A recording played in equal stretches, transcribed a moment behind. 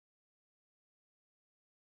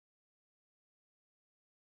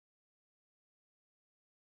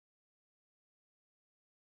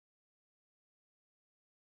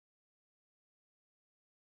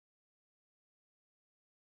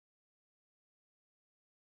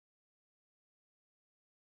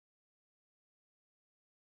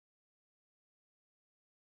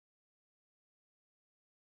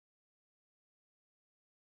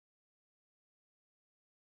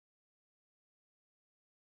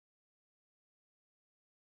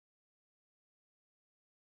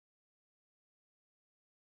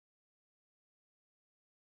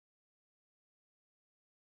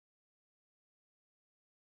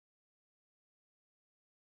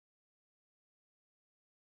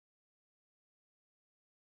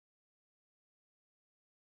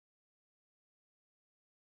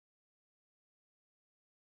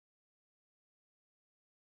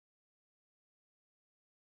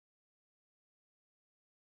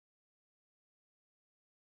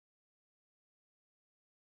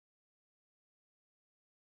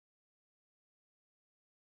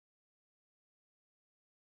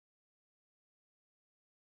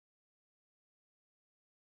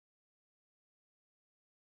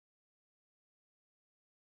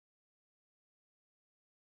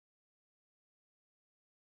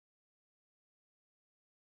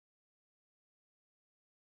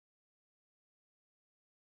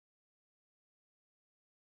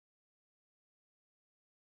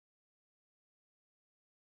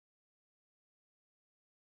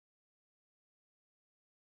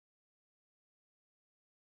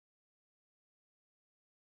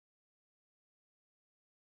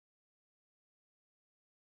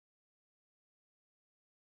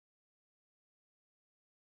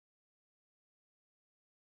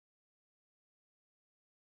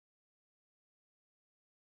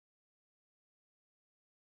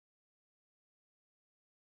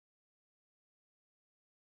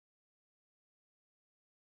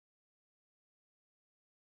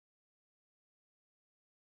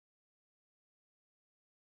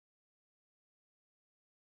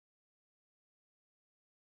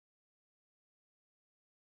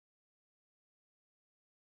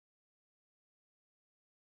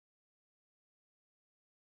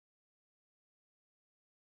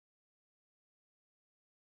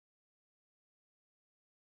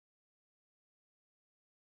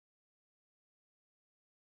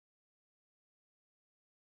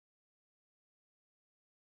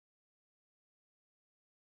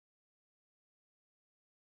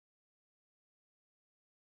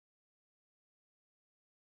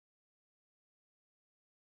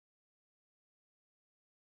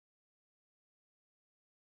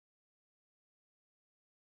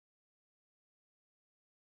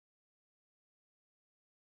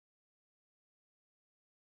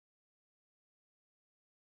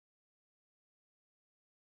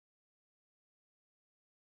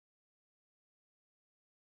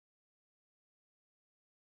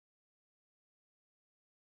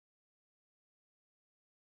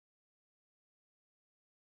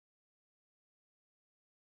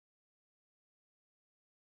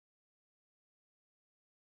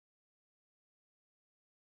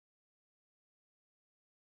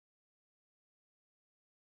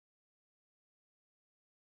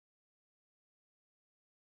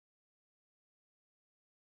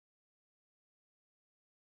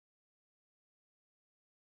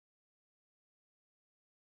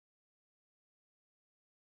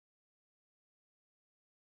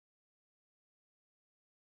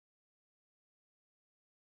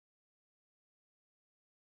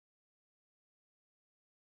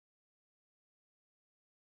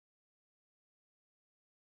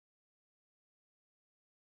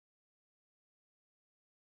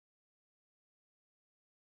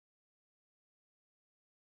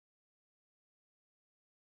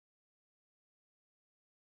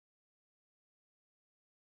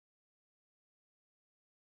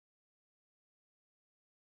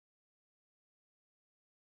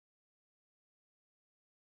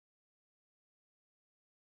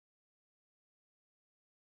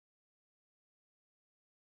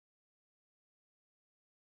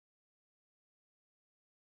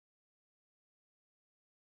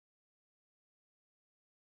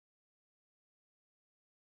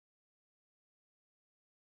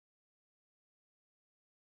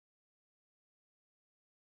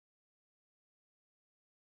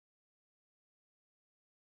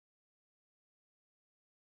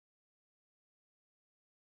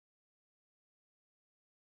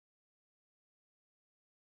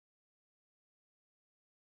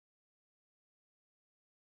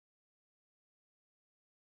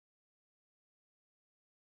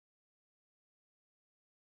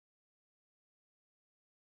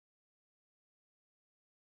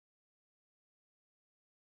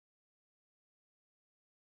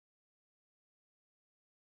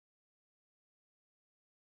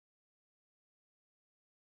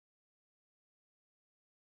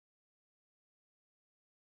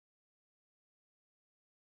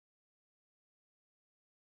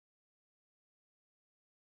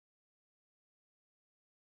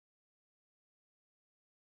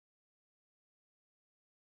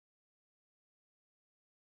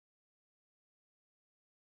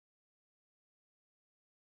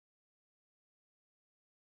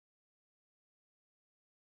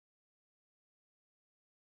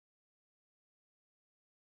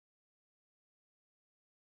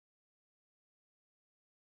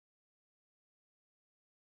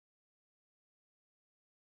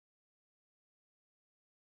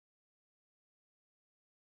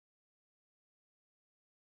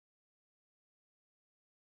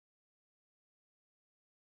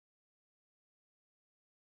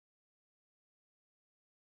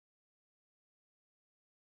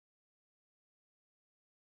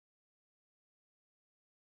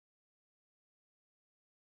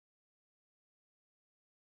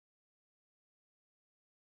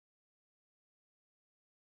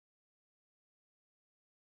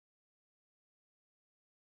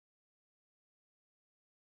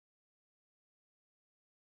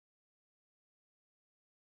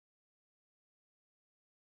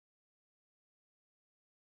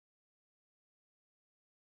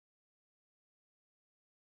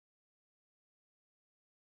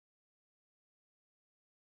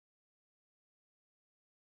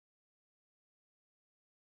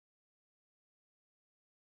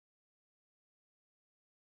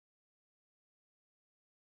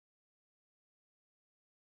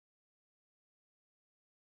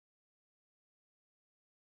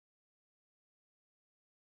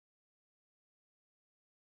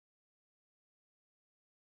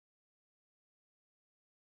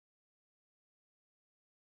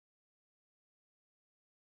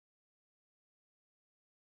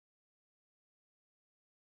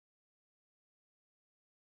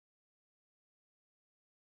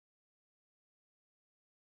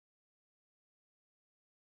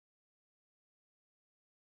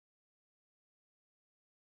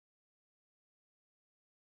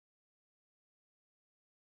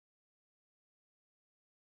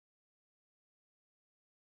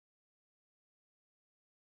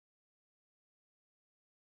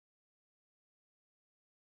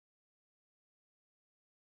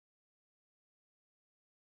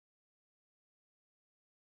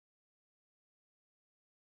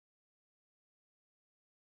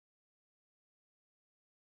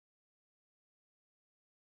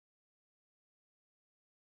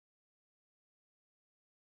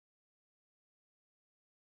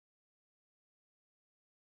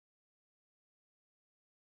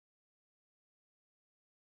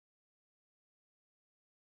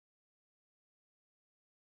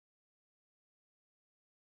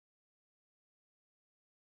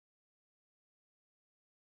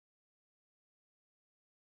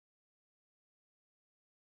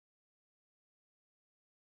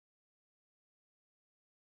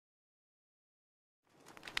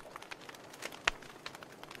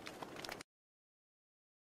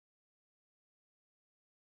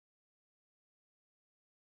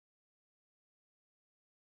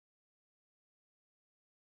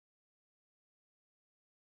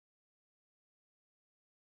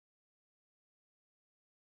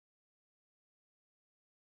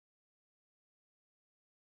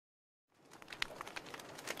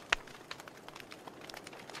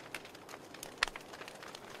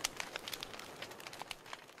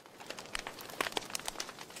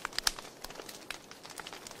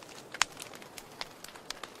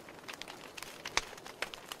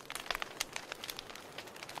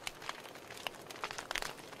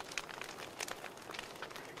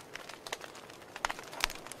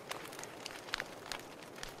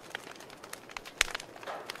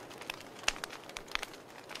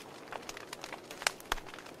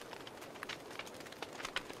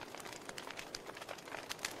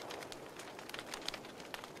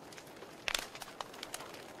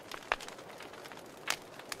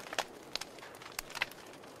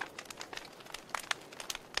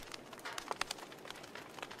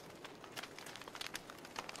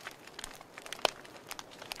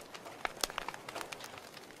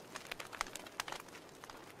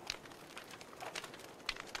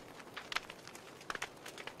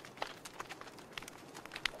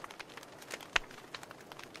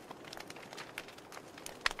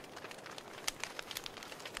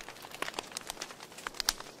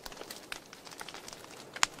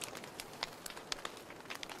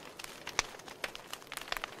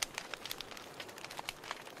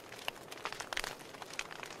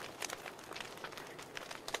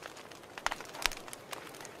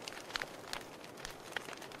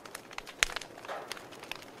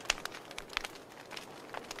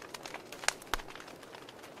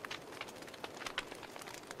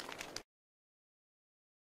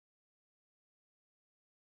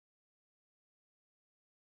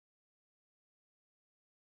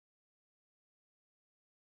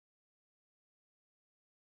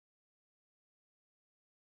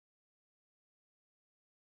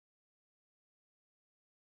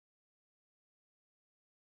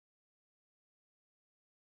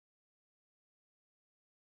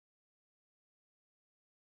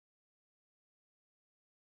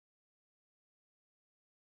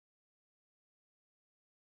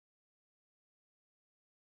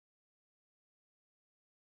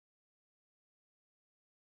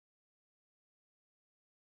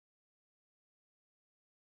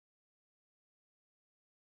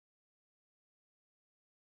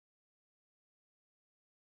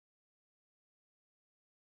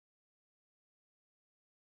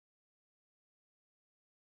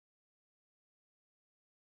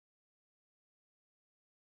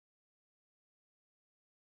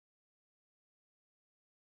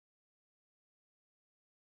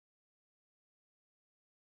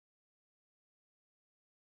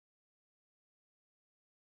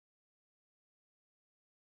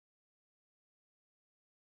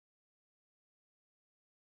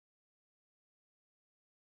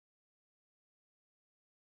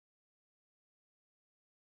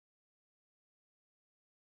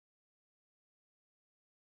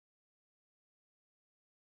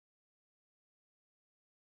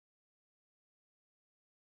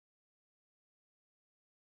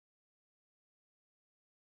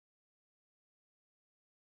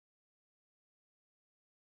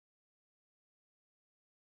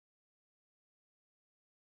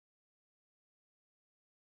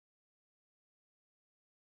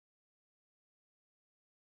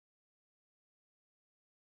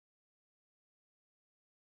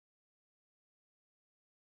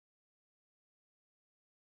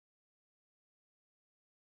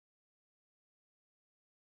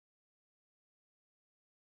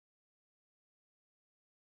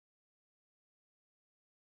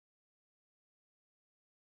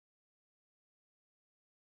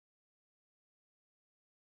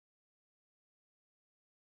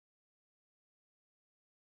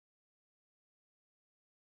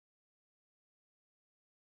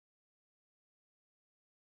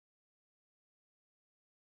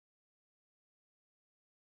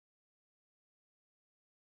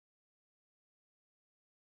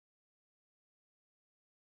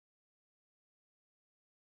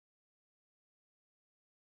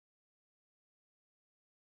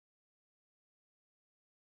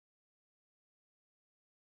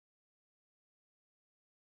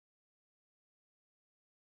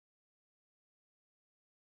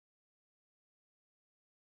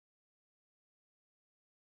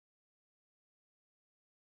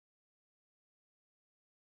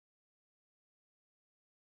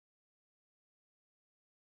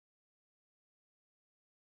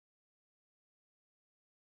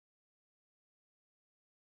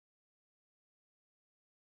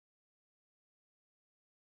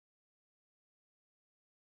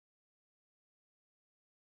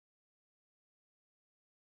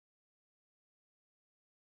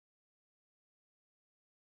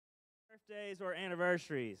birthdays or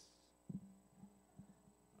anniversaries?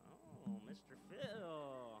 Oh, Mr. Phil.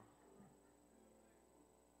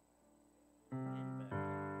 And Becky.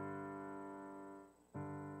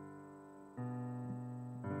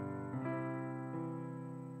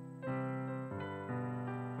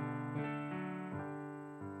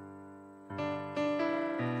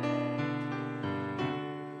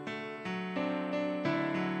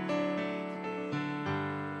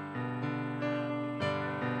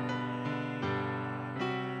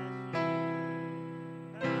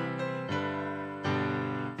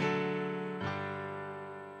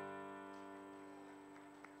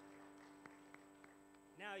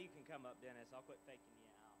 Now you can come up, Dennis. I'll quit faking you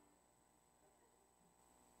out.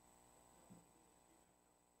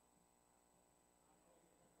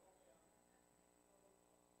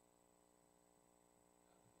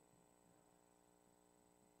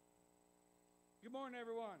 Good morning,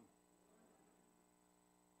 everyone.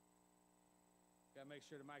 Got to make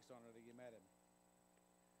sure the mic's on or they get mad at me.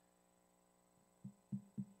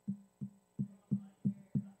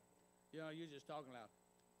 You know, you're just talking loud.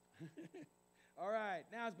 All right,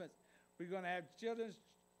 announcements. We're going to have children's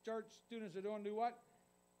church students are going to do what?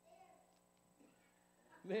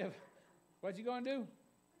 Live. What you going to do?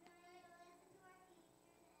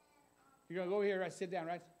 You're going to go over here, right? Sit down,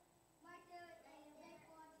 right?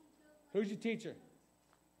 Who's your teacher?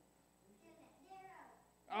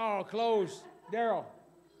 Oh, close. Daryl.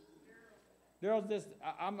 Daryl's this.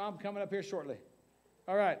 I'm coming up here shortly.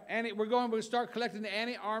 All right, Annie. We're going to start collecting the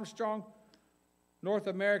Annie Armstrong North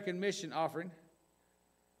American Mission offering.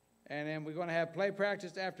 And then we're going to have play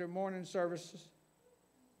practice after morning services.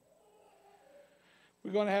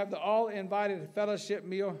 We're going to have the all-invited fellowship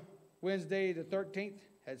meal Wednesday the 13th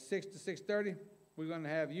at 6 to 6:30. We're going to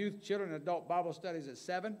have youth, children, and adult Bible studies at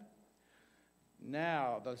 7.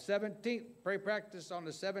 Now, the 17th, pray practice on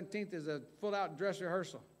the 17th is a full-out dress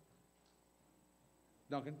rehearsal.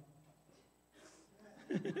 Duncan?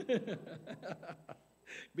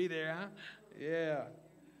 Be there, huh? Yeah.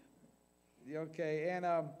 Okay, and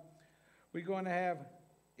we're going to have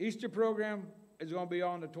Easter program is going to be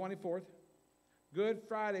on the 24th. Good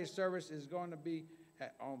Friday service is going to be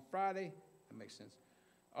on Friday. That makes sense.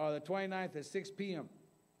 The 29th at 6 p.m.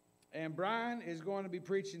 And Brian is going to be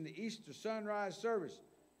preaching the Easter sunrise service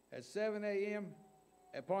at 7 a.m.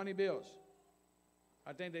 at Pawnee Bills.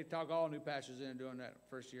 I think they talk all new pastors into doing that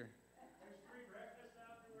first year. There's free breakfast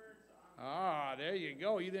afterwards. Ah, there you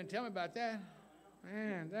go. You didn't tell me about that.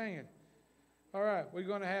 Man, dang it. All right, we're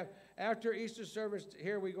going to have, after Easter service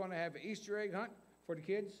here, we're going to have an Easter egg hunt for the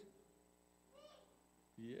kids.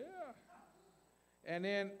 Yeah. And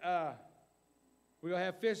then we're going to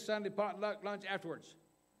have Fish Sunday potluck lunch afterwards.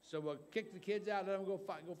 So we'll kick the kids out, let them go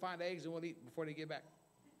find eggs, and we'll eat before they get back.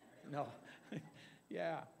 No.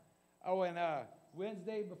 Yeah. Oh, and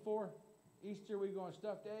Wednesday before Easter, we're going to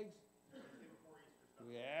stuffed eggs.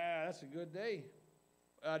 Yeah, that's a good day.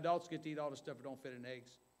 Adults get to eat all the stuff that don't fit in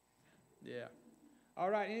eggs. Yeah. All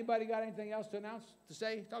right, anybody got anything else to announce, to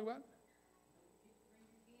say, talk about?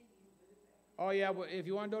 Oh, yeah, well, if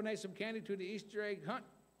you want to donate some candy to the Easter egg hunt,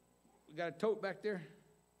 we got a tote back there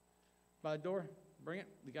by the door. Bring it.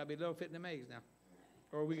 We got to be a little fitting them eggs now,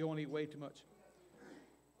 or we going to eat way too much.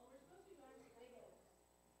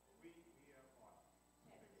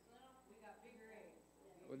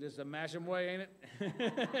 Well, this is a Masham way, ain't it?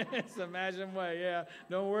 It's a Masham way, yeah.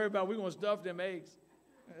 Don't worry about it. We're going to stuff them eggs.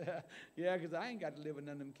 Yeah, because I ain't got to live with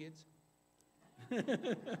none of them kids.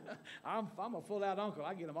 I'm a full-out uncle.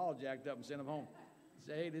 I get them all jacked up and send them home.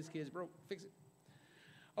 Say, hey, this kid's broke. Fix it.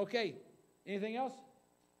 Okay. Anything else?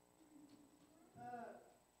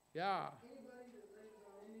 Yeah. Anybody that lives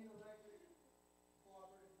on any electric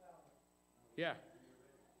cooperative power. Yeah.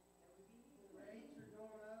 The rates are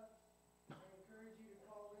going up. I encourage you to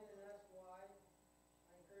call in and ask why.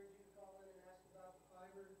 I encourage you to call in and ask about the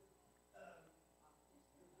fiber.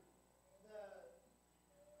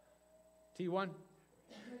 T1?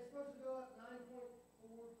 It's supposed to go up 9.4%.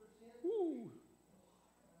 Woo.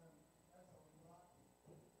 That's a lot.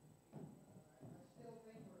 I still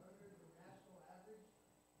think we're under the national average,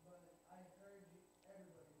 but I encourage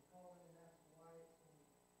everybody to call in and ask why it's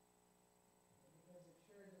because it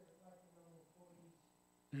sure isn't reflecting on the employees.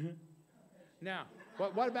 Now,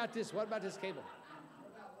 what about this? What about this cable? What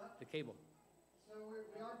about what? The cable. So we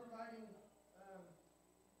are providing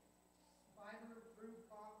fiber through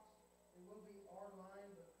Cox. It will be our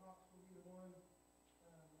line, but Cox will be the one.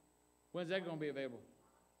 When's that going to be available?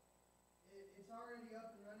 It's already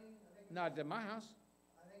up and running. I think. Not at my house.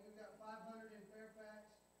 I think we've got 500 in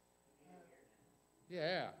Fairfax.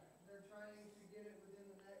 Yeah. They're trying to get it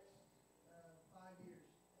within the next 5 years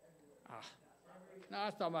everywhere. No, I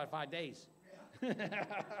was talking about 5 days.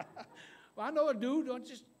 Well, I know a dude, don't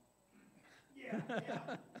just.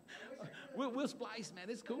 We'll splice, man.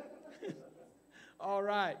 It's cool. All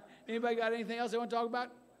right. Anybody got anything else they want to talk about?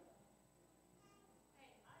 Hey,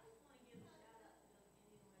 I just want to give a shout out to those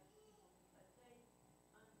Indian West people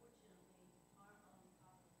because they unfortunately aren't on the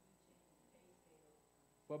top of the food chain and pay scale.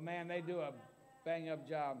 Well, man, they do a bang up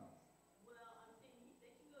job. Well, I'm saying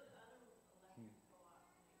they can go to other electric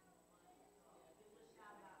co-ops and make more money. So give them a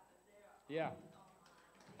shout out because they're Yeah. online.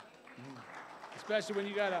 Especially when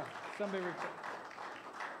you got somebody.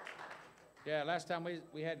 Yeah, last time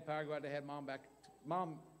we had the power go out, they had Mom back.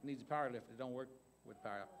 Mom needs a power lift. It don't work with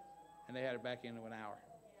power. And they had her back in an hour.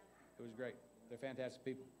 It was great. They're fantastic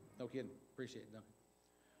people. No kidding. Appreciate it, Duncan.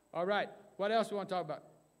 All right. What else we want to talk about?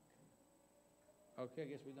 Okay, I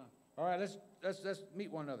guess we're done. All right, let's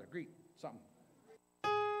meet one another. Greet something.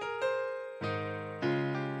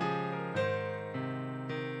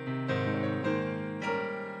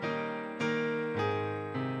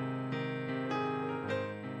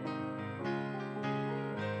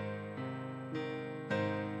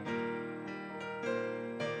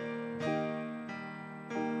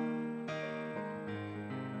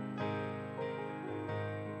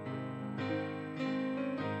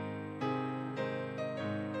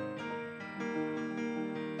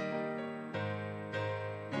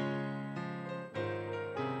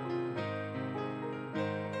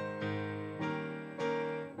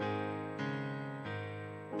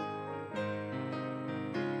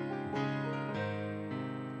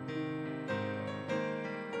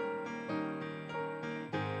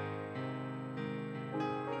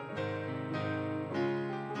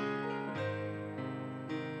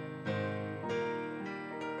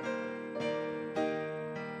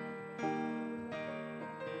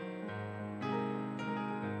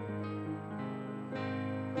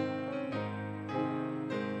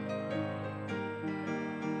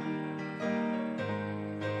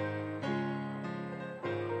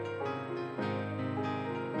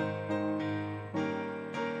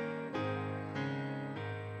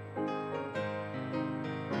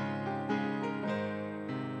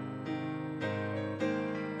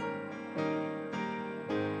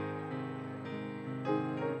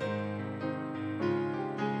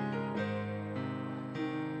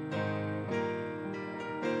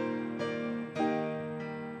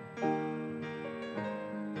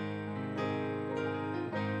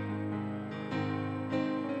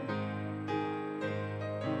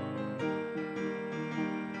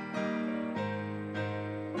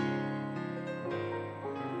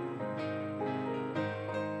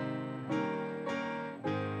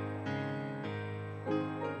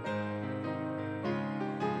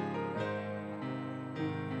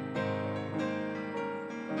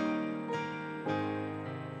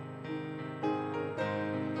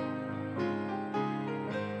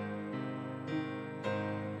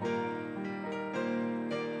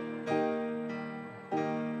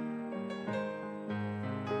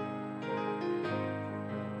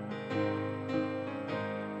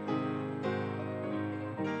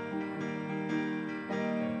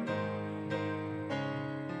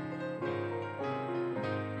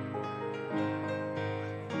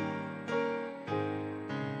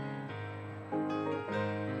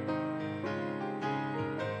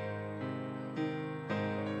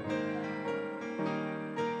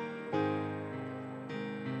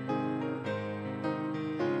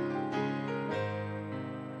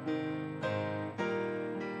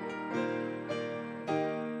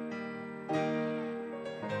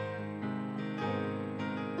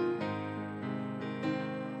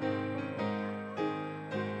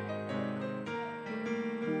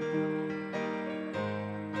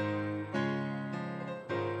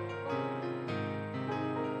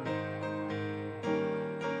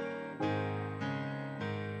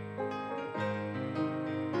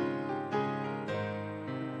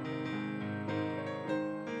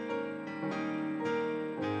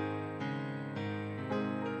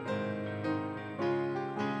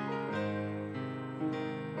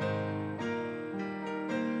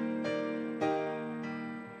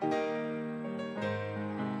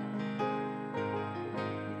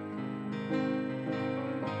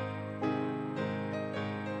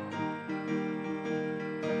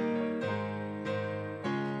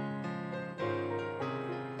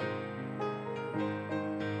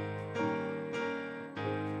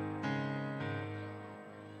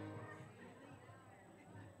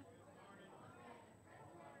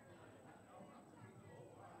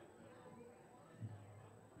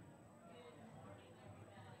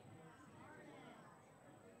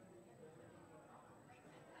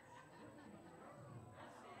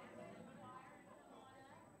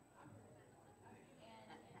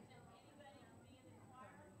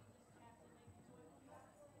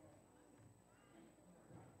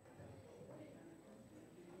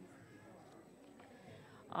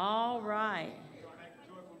 All right.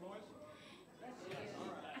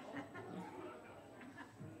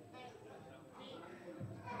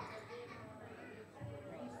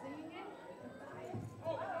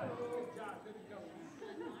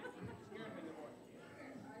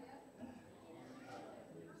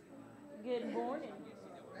 Good morning.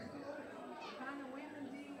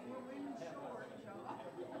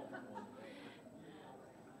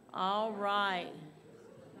 All right.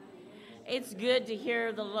 It's good to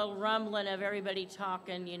hear the little rumbling of everybody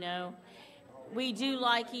talking, you know. We do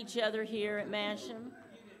like each other here at Masham.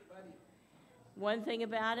 One thing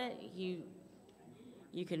about it, you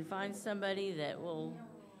can find somebody that will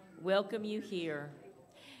welcome you here.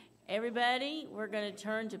 Everybody, we're going to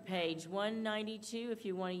turn to page 192 if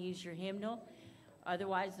you want to use your hymnal.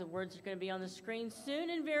 Otherwise, the words are going to be on the screen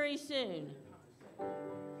soon and very soon.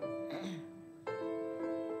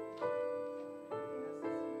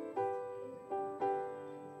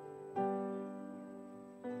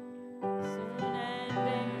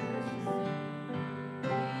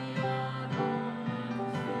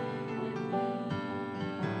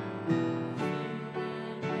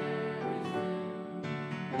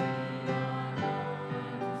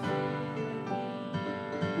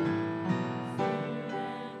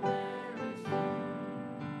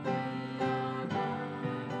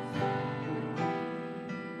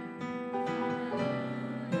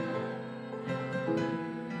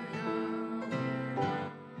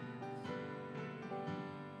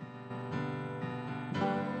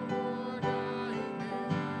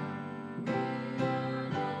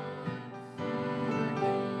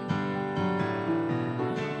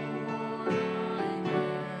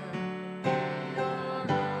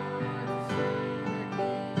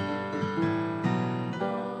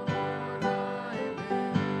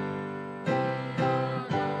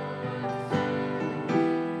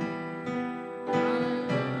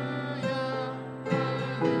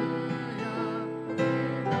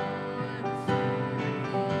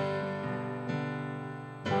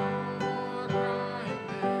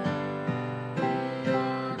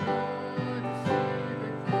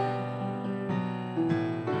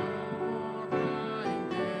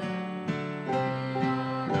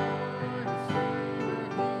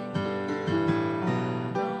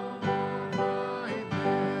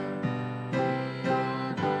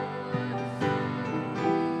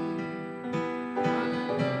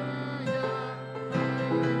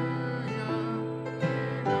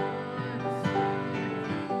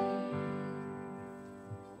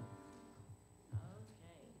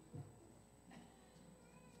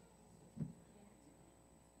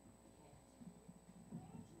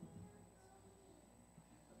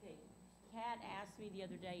 Kat asked me the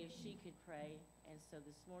other day if she could pray, and so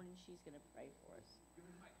this morning she's going to pray for us.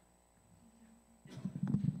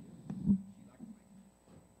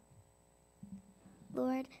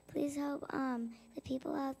 Lord, please help the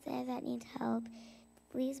people out there that need help.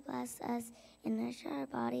 Please bless us and nurture our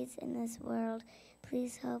bodies in this world.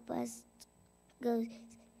 Please help us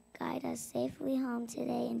guide us safely home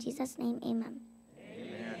today. In Jesus' name, amen.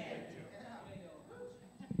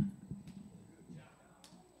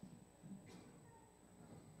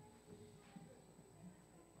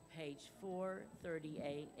 Page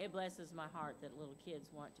 438. It blesses my heart that little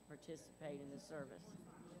kids want to participate in the service.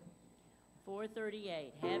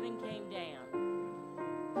 438. Heaven came down.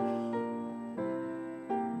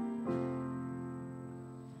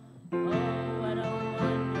 Thank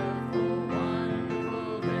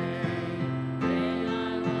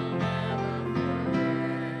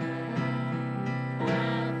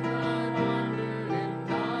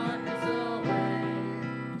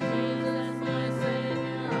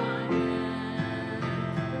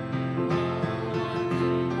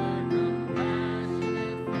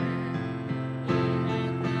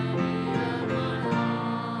you.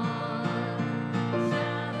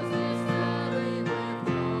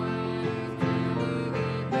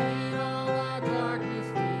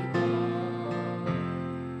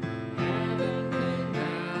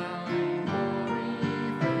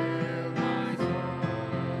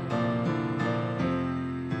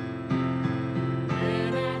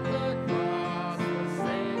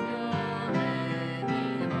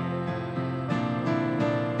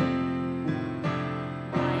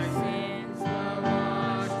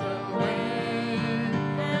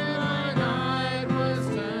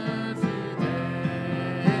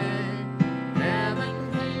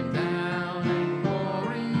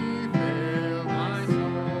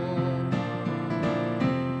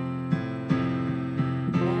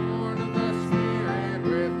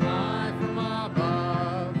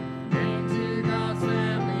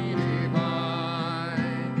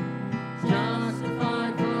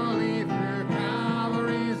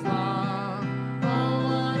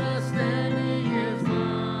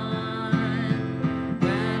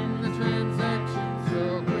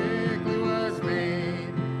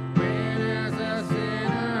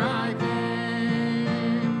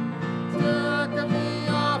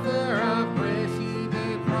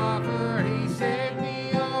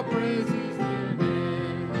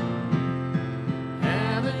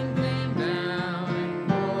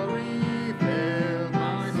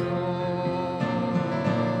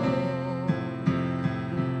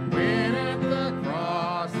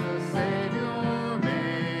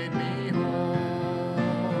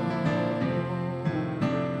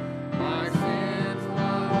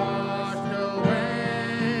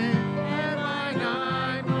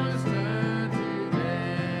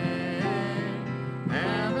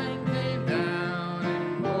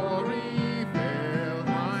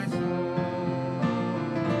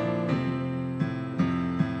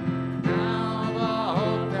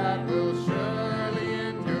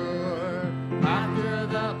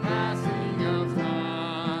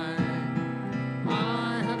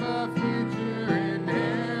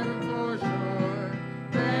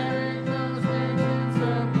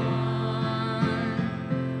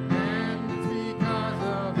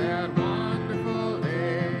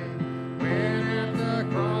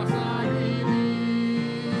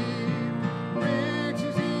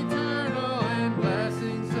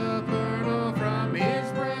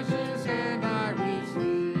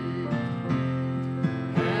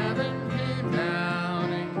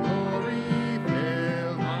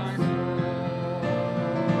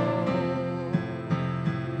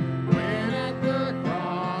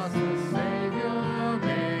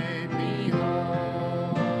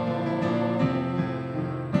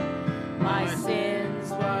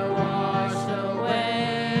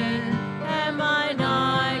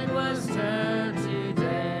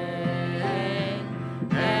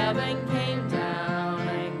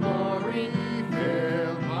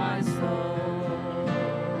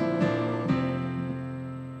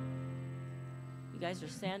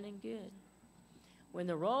 sounding good. When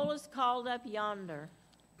the roll is called up yonder,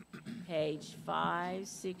 page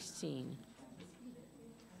 516.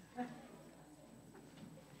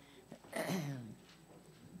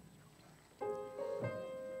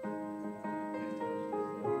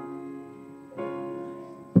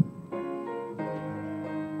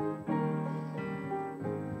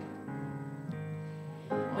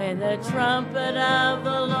 When the trumpet of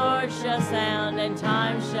the Lord shall sound, and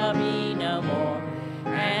time shall be no more,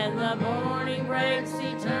 and the morning breaks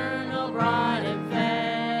eternal, bright and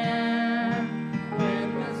fair.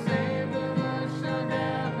 When the saved of us shall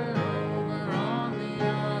gather over on the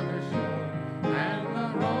other shore, and the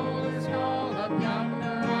roll is called up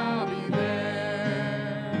yonder, I'll be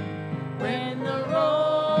there. When the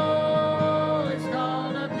roll is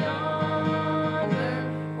called up yonder,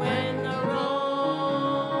 when the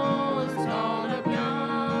roll is called up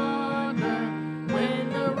yonder, when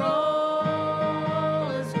the roll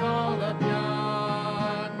is called up yonder,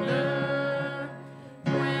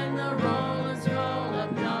 when the roll is called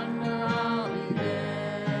up yonder, I'll be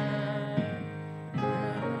there.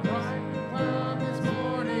 Bright cloud this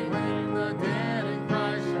morning, when the dead in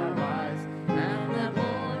Christ shall rise, and the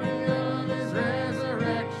glory of his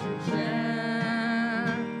resurrection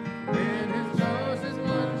share. When his chosen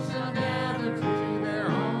ones shall gather to their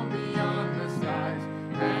home beyond the skies,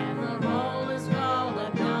 and the roll is called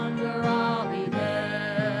up yonder, I'll be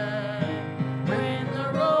there. When the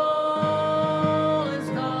roll is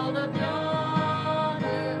called up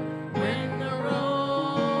yonder, when the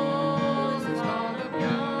roll is called up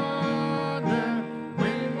yonder,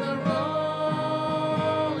 When the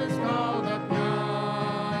roll is called up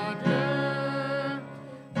yonder,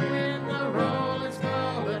 when the roll is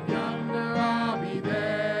called up yonder, I'll be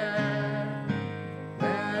there.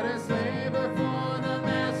 Let us labor for the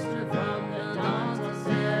Master from the dawn to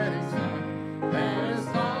setting sun. Let us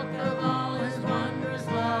talk of all his wondrous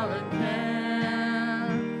love and care.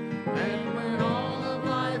 And when all of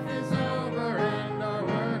life is over and our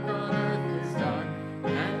work on earth is done,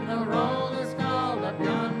 and the roll is called up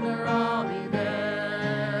yonder, I'll be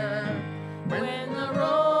there. When the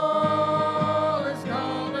roll is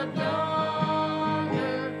called up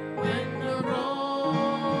yonder, when the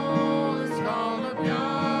roll is called up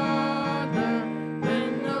yonder,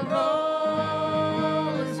 when the roll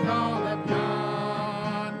is called up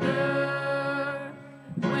yonder,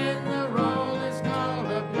 when the roll is called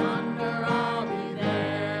up yonder, I'll be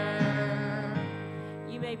there.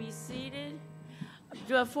 You may be seated.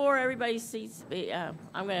 Before everybody seats,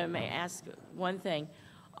 I'm going to ask one thing.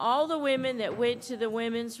 All the women that went to the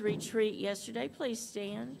women's retreat yesterday, please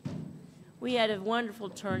stand. We had a wonderful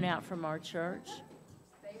turnout from our church.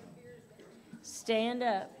 Stand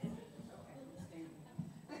up.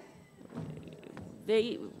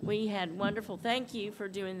 We had wonderful, thank you for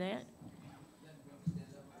doing that.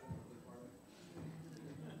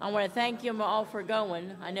 I want to thank you all for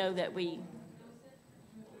going. I know that we.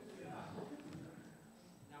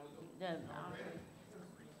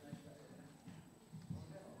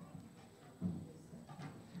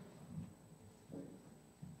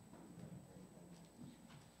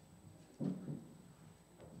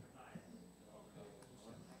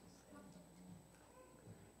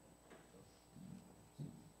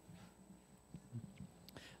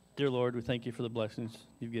 Dear Lord, we thank you for the blessings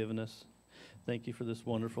you've given us. Thank you for this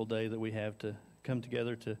wonderful day that we have to come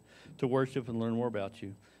together to worship and learn more about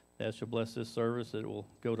you. I ask you to bless this service, that it will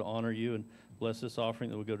go to honor you, and bless this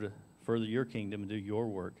offering that will go to further your kingdom and do your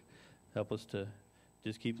work. Help us to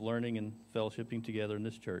just keep learning and fellowshipping together in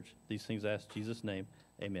this church. These things I ask in Jesus' name.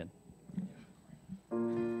 Amen.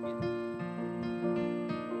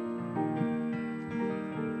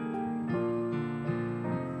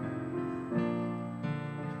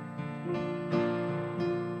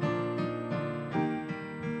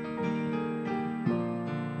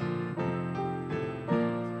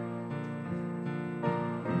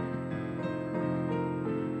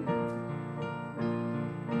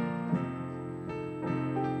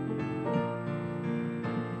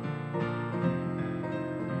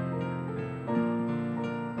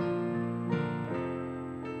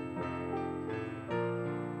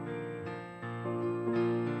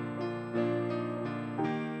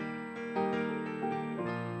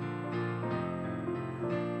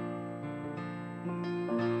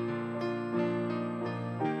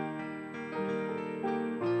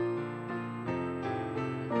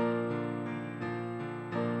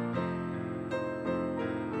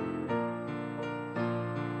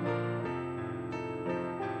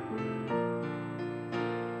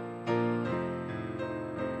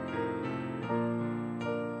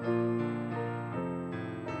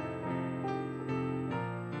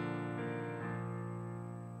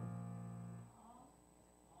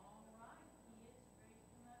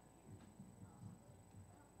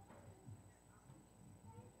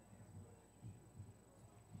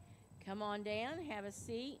 Come on down, have a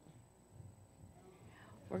seat.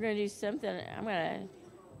 We're going to do something.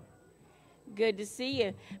 Good to see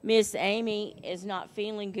you. Miss Amy is not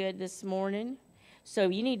feeling good this morning, so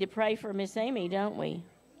you need to pray for Miss Amy, don't we?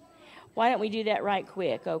 Why don't we do that right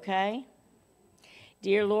quick, okay?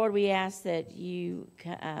 Dear Lord, we ask that you,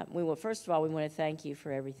 first of all, we want to thank you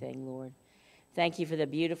for everything, Lord. Thank you for the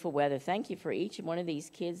beautiful weather. Thank you for each one of these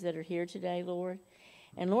kids that are here today, Lord.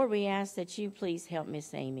 And Lord, we ask that you please help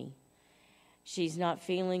Miss Amy. She's not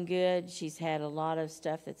feeling good. She's had a lot of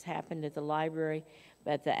stuff that's happened at the library,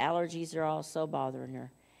 but the allergies are also bothering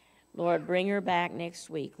her. Lord, bring her back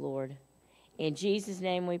next week, Lord. In Jesus'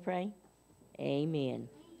 name we pray. Amen.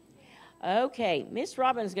 Okay, Miss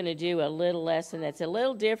Robin's going to do a little lesson that's a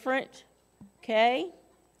little different, okay?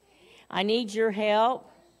 I need your help,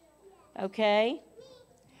 okay?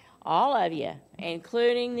 All of you,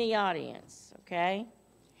 including the audience, okay?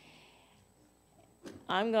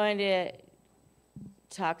 I'm going to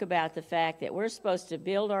talk about the fact that we're supposed to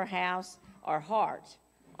build our house, our heart,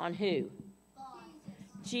 on who?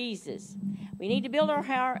 Jesus. We need to build our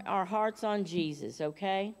hearts on Jesus,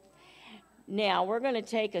 okay? Now, we're going to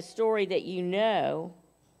take a story that you know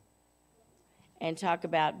and talk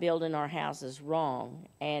about building our houses wrong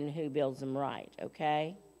and who builds them right,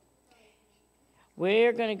 okay?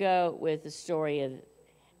 We're going to go with the story of,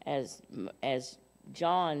 as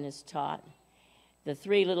John is taught, the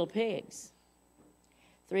 3 little pigs.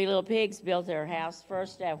 3 little pigs built their house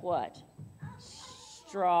first out of what?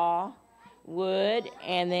 Straw, wood,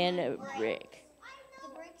 and then brick.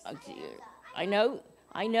 I know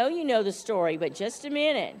you know the story, but just a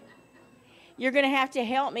minute. You're going to have to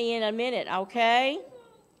help me in a minute, okay?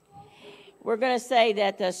 We're going to say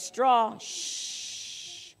that the straw,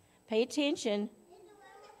 shh, pay attention.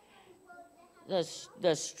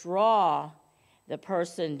 The straw, the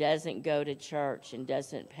person doesn't go to church and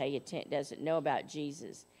doesn't pay attention, doesn't know about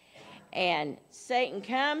Jesus. And Satan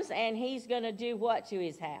comes and he's going to do what to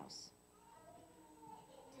his house?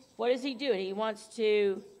 What does he do?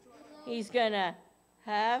 He's going to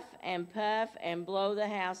huff and puff and blow the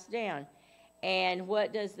house down. And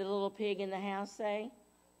what does the little pig in the house say?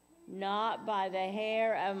 Not by the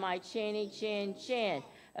hair of my chinny chin chin.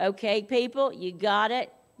 Okay, people, you got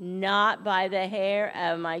it? Not by the hair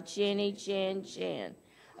of my chinny chin chin.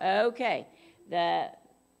 Okay,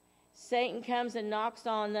 Satan comes and knocks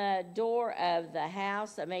on the door of the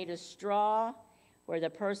house that made of straw, where the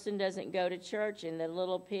person doesn't go to church, and the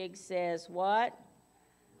little pig says, what?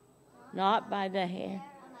 Not by the hair.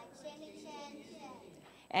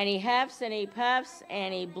 And he huffs and he puffs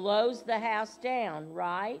and he blows the house down,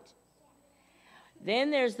 right? Then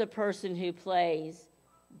there's the person who plays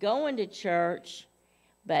going to church,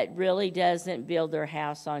 but really doesn't build their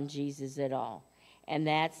house on Jesus at all. And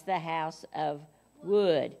that's the house of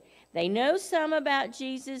wood. They know some about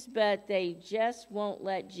Jesus, but they just won't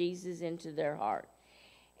let Jesus into their heart.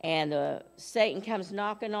 And Satan comes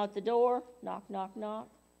knocking on the door, knock, knock, knock.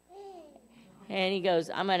 And he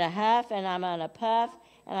goes, I'm going to huff and I'm going to puff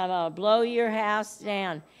and I'm going to blow your house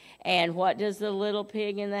down. And what does the little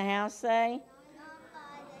pig in the house say? Not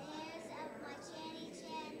by the hairs of my chinny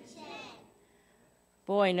chin chin.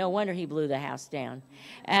 Boy, no wonder he blew the house down.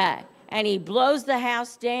 And he blows the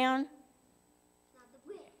house down.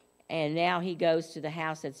 And now he goes to the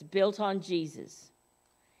house that's built on Jesus.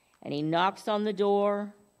 And he knocks on the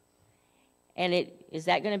door. And is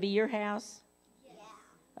that going to be your house?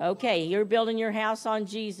 Okay, you're building your house on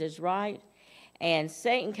Jesus, right? And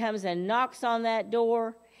Satan comes and knocks on that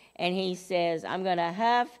door, and he says, I'm going to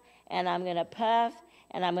huff, and I'm going to puff,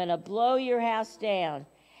 and I'm going to blow your house down.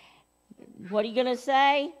 What are you going to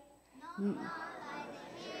say? Not by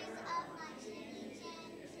the hairs of my chinny chin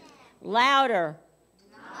chin. Louder.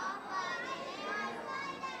 Not by the hairs of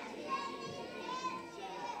my chinny chin chin.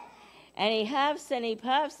 And he huffs and he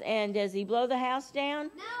puffs, and does he blow the house down?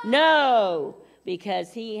 No.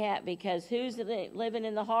 Because who's living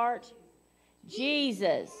in the heart?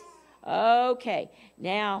 Jesus. Okay.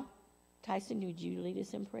 Now, Tyson, would you lead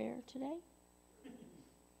us in prayer today?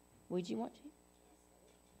 Would you want to?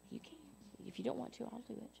 You can. If you don't want to, I'll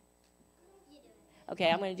do it. Okay,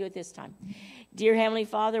 I'm going to do it this time. Dear Heavenly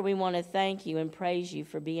Father, we want to thank you and praise you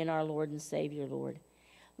for being our Lord and Savior, Lord.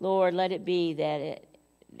 Lord, let it be that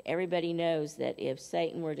everybody knows that if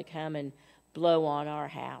Satan were to come and blow on our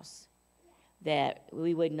house, that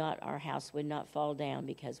our house would not fall down,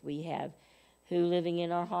 because we have who living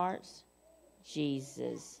in our hearts?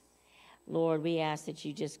 Jesus. Lord, we ask that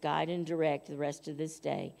you just guide and direct the rest of this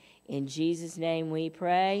day. In Jesus' name we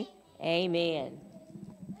pray. Amen.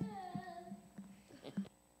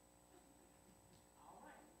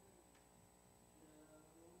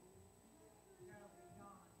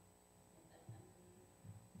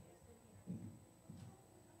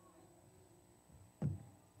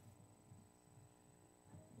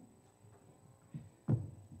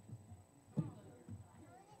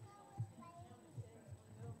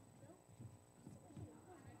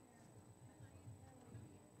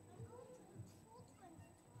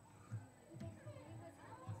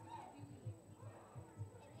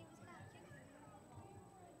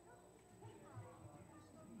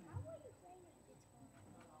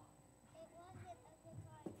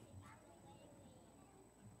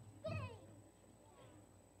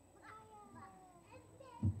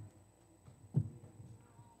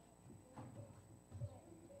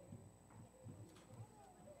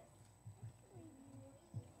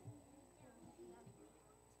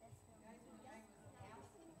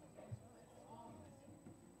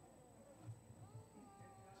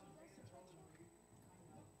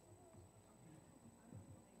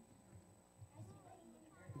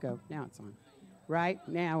 go. Now it's on. Right?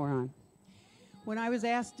 Now we're on. When I was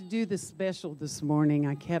asked to do this special this morning,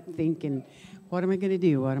 I kept thinking, what am I going to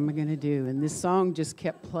do? What am I going to do? And this song just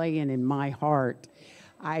kept playing in my heart.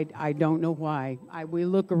 I don't know why. We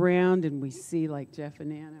look around and we see, like Jeff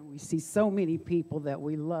and Anna, we see so many people that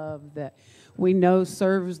we love, that we know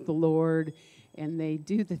serves the Lord, and they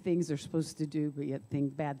do the things they're supposed to do, but yet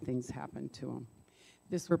bad things happen to them.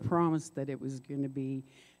 This were promised that it was going to be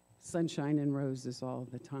sunshine and roses all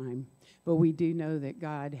the time. But we do know that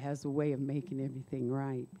God has a way of making everything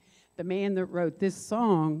right. The man that wrote this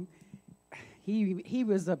song, he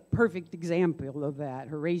was a perfect example of that.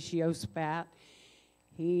 Horatio Spatt.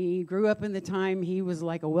 He grew up in the time, he was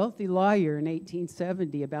like a wealthy lawyer in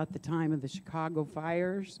 1870, about the time of the Chicago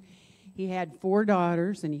fires. He had 4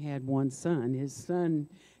 daughters and he had 1 son. His son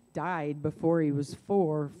died before he was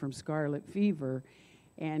 4 from scarlet fever.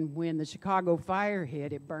 And when the Chicago fire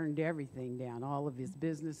hit, it burned everything down, all of his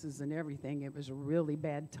businesses and everything. It was a really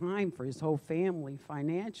bad time for his whole family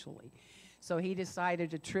financially. So he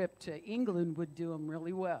decided a trip to England would do him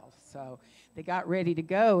really well. So they got ready to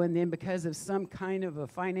go, and then because of some kind of a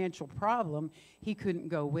financial problem, he couldn't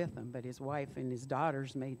go with them. But his wife and his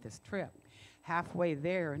daughters made this trip. Halfway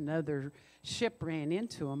there, another ship ran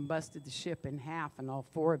into him, busted the ship in half, and all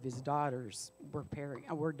 4 of his daughters were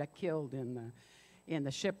killed in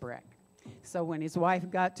the shipwreck. So when his wife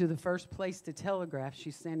got to the first place to telegraph, she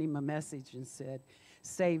sent him a message and said,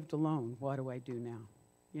 "Saved alone, what do I do now?"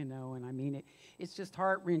 You know, and I mean, it's just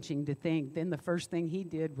heart-wrenching to think. Then the first thing he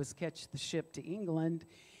did was catch the ship to England,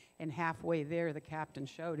 and halfway there, the captain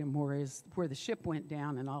showed him where the ship went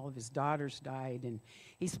down, and all of his daughters died. And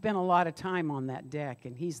he spent a lot of time on that deck,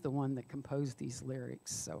 and he's the one that composed these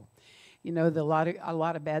lyrics. So, you know, a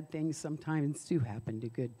lot of bad things sometimes do happen to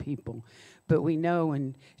good people. But we know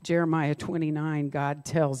in Jeremiah 29, God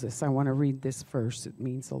tells us, I want to read this verse. It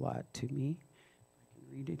means a lot to me.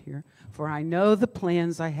 Read it here. For I know the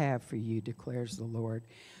plans I have for you, declares the Lord.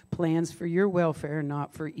 Plans for your welfare,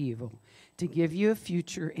 not for evil, to give you a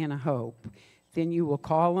future and a hope. Then you will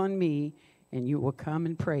call on me, and you will come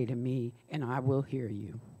and pray to me, and I will hear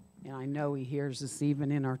you. And I know he hears us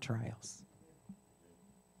even in our trials.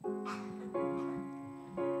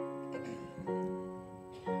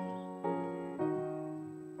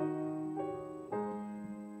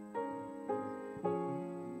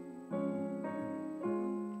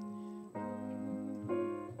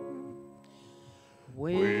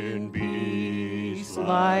 When peace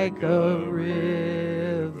like a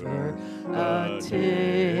river attendeth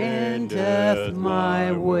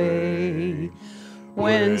my way,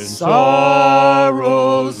 when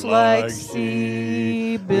sorrows like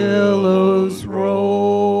sea billows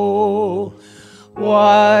roll,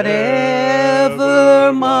 whatever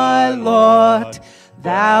my lot,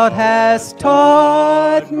 thou hast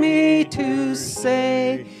taught me to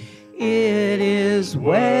say, it is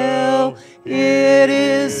well, it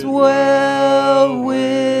is well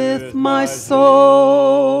with my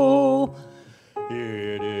soul.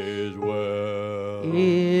 It is well.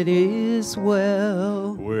 It is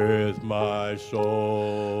well with my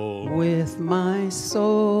soul. With my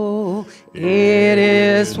soul. It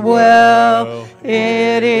is well.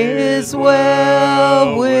 It is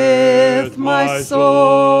well with my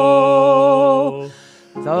soul.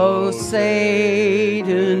 Though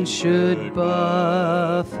Satan should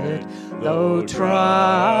buffet, though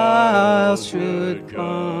trials should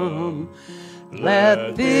come,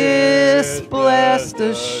 let this blessed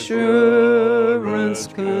assurance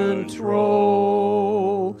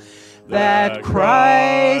control that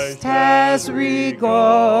Christ has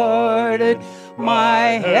regarded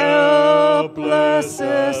my helpless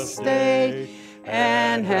estate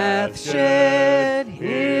and hath shed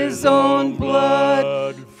his own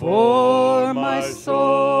blood for my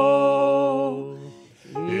soul.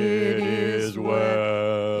 It is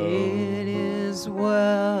well. It is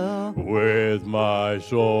well with my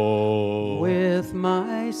soul. With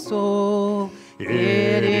my soul.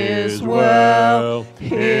 It is well.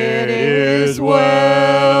 It is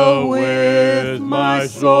well with my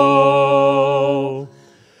soul.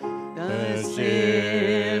 The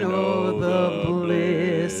sin, oh, the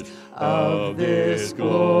bliss of this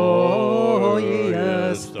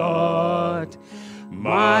glorious thought.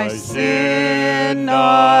 My sin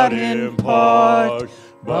not in part,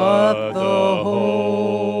 but the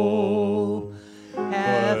whole,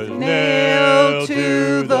 hath nailed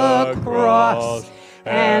to the cross,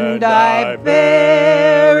 and I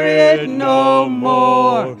bear it no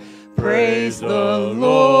more. Praise the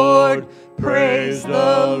Lord, praise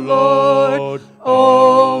the Lord,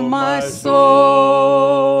 oh my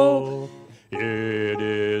soul. It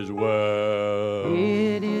is well.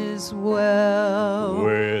 It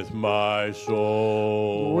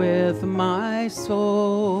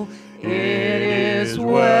soul. It is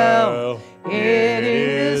well, it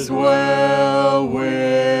is well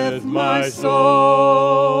with my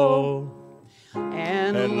soul.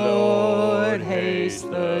 And Lord, haste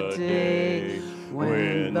the day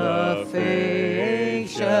when the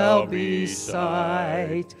face shall be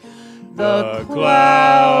sight, the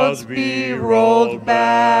clouds be rolled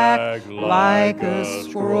back like a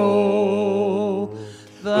scroll,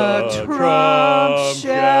 the trump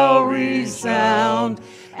shall resound,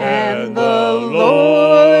 and the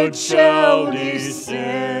Lord shall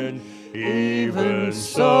descend. Even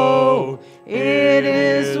so, it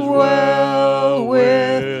is well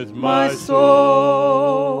with my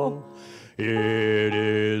soul. It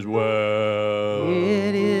is well.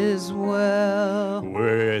 It is well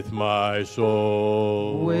with my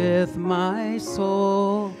soul. with my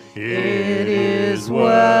soul. It is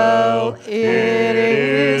well. It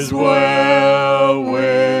is well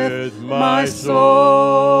with my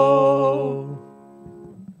soul.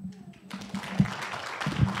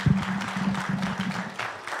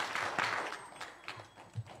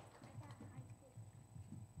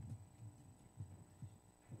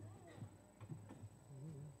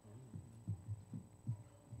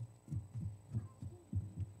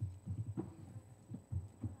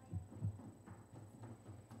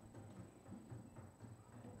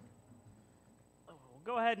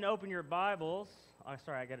 Go ahead and open your Bibles. Oh,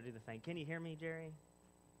 sorry, I got to do the thing. Can you hear me, Jerry?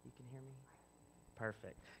 You can hear me?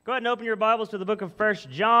 Perfect. Go ahead and open your Bibles to the book of 1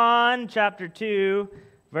 John, chapter 2,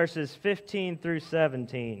 verses 15 through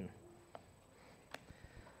 17.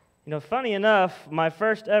 You know, funny enough, my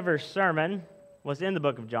first ever sermon was in the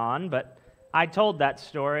book of John, but I told that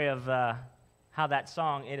story of how that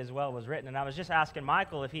song, It Is Well, was written, and I was just asking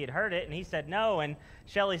Michael if he had heard it, and he said no, and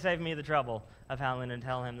Shelley saved me the trouble of having to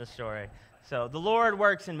tell him the story. So the Lord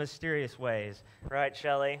works in mysterious ways. Right,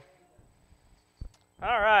 Shelley?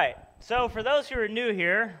 All right. So for those who are new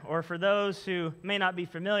here, or for those who may not be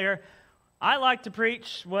familiar, I like to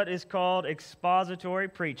preach what is called expository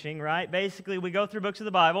preaching, right? Basically, we go through books of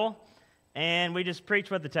the Bible, and we just preach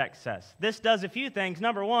what the text says. This does a few things.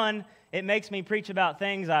 Number one, it makes me preach about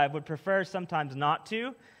things I would prefer sometimes not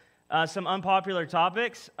to, some unpopular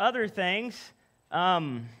topics. Other things,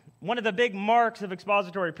 one of the big marks of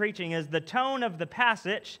expository preaching is the tone of the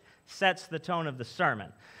passage sets the tone of the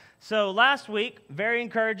sermon. So last week, very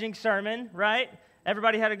encouraging sermon, right?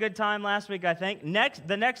 Everybody had a good time last week, I think.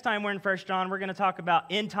 The next time we're in 1 John, we're going to talk about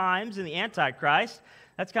end times and the Antichrist.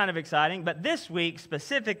 That's kind of exciting. But this week,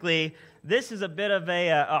 specifically, this is a bit of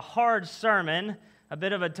a hard sermon, a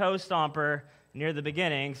bit of a toe stomper near the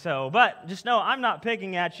beginning. But just know, I'm not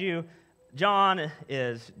picking at you. John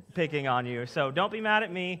is picking on you. So don't be mad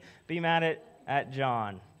at me. Be mad at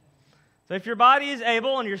John. So if your body is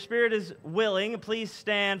able and your spirit is willing, please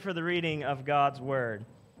stand for the reading of God's word.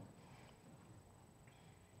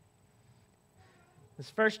 This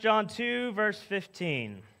is 1 John 2, verse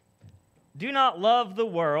 15. Do not love the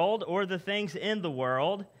world or the things in the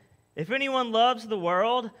world. If anyone loves the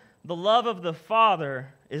world, the love of the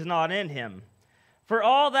Father is not in him. For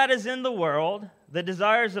all that is in the world, the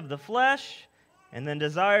desires of the flesh, and the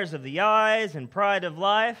desires of the eyes, and pride of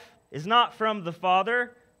life, is not from the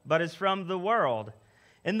Father, but is from the world.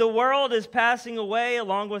 And the world is passing away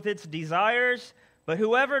along with its desires, but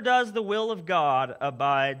whoever does the will of God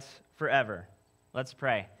abides forever. Let's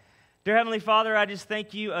pray. Dear Heavenly Father, I just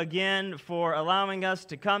thank you again for allowing us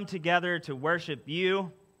to come together to worship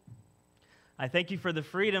you. I thank you for the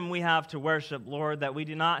freedom we have to worship, Lord, that we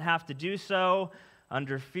do not have to do so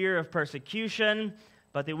under fear of persecution,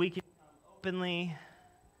 but that we can come openly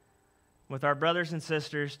with our brothers and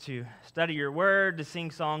sisters to study your word, to sing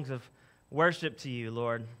songs of worship to you,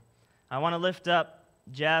 Lord. I want to lift up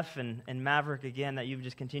Jeff and Maverick again, that you've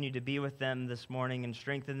just continued to be with them this morning and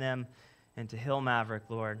strengthen them, and to heal Maverick,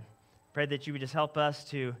 Lord. Pray that you would just help us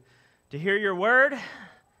to hear your word. In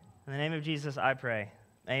the name of Jesus, I pray.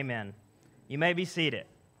 Amen. You may be seated.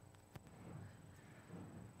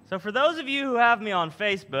 So for those of you who have me on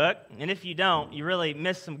Facebook, and if you don't, you really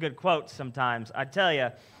miss some good quotes sometimes, I tell you.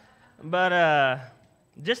 But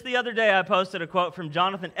just the other day, I posted a quote from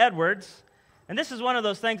Jonathan Edwards, and this is one of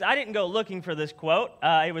those things, I didn't go looking for this quote.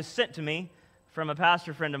 It was sent to me from a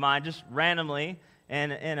pastor friend of mine, just randomly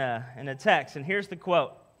in a text. And here's the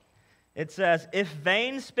quote. It says, "If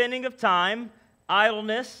vain spending of time,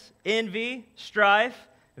 idleness, envy, strife,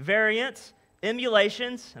 variance,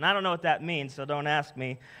 emulations," and I don't know what that means, so don't ask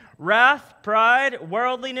me, "wrath, pride,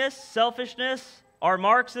 worldliness, selfishness are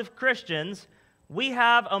marks of Christians, we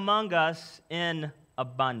have among us in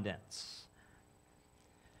abundance."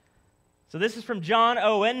 So this is from John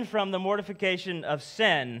Owen from The Mortification of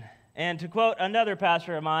Sin. And to quote another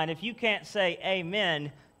pastor of mine, if you can't say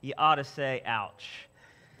amen, you ought to say ouch.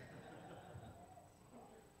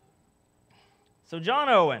 So John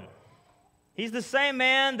Owen, he's the same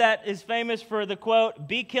man that is famous for the quote,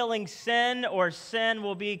 "Be killing sin or sin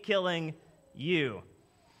will be killing you."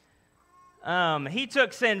 He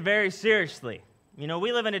took sin very seriously. You know,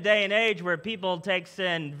 we live in a day and age where people take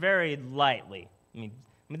sin very lightly. I mean,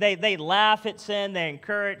 they laugh at sin, they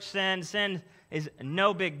encourage sin. Sin is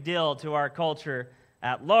no big deal to our culture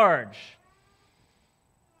at large.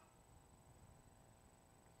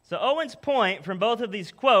 So Owen's point from both of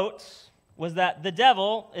these quotes was that the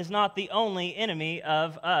devil is not the only enemy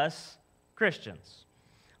of us Christians.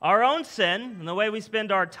 Our own sin and the way we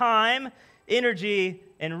spend our time, energy,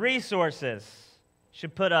 and resources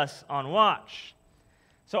should put us on watch.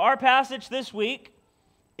 So our passage this week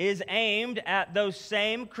is aimed at those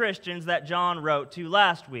same Christians that John wrote to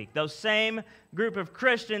last week, those same group of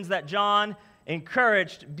Christians that John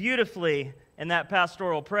encouraged beautifully in that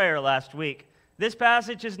pastoral prayer last week. This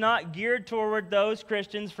passage is not geared toward those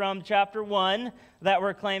Christians from chapter 1 that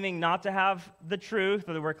were claiming not to have the truth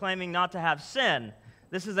or that were claiming not to have sin.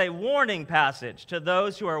 This is a warning passage to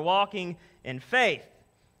those who are walking in faith.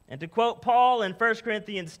 And to quote Paul in 1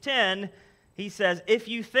 Corinthians 10, he says, "If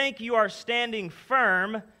you think you are standing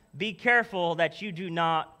firm, be careful that you do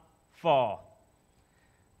not fall."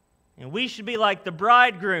 And we should be like the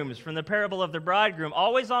bridegrooms from the parable of the bridegroom,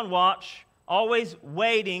 always on watch, always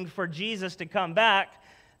waiting for Jesus to come back.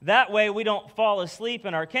 That way we don't fall asleep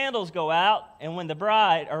and our candles go out, and when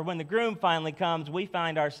the groom finally comes, we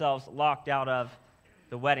find ourselves locked out of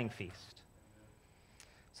the wedding feast.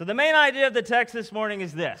 So the main idea of the text this morning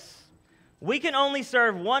is this: we can only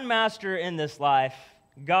serve one master in this life,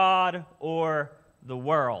 God or the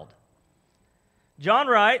world. John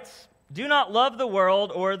writes, "Do not love the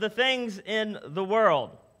world or the things in the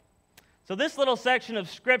world." So this little section of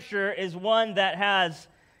Scripture is one that has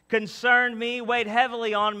concerned me, weighed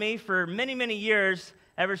heavily on me for many, many years,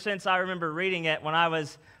 ever since I remember reading it when I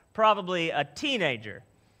was probably a teenager.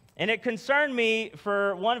 And it concerned me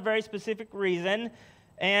for one very specific reason,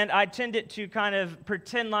 and I tended to kind of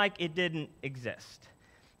pretend like it didn't exist.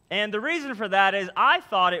 And the reason for that is I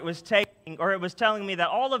thought it was telling me that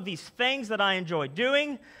all of these things that I enjoy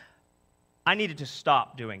doing, I needed to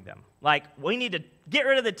stop doing them. Like, we need to get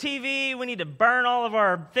rid of the TV, we need to burn all of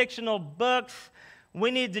our fictional books, we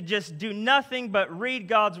need to just do nothing but read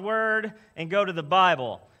God's Word and go to the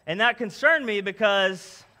Bible. And that concerned me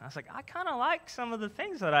because I was like, I kind of like some of the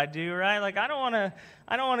things that I do, right? Like, I don't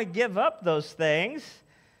want to give up those things.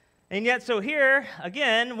 And yet, so here,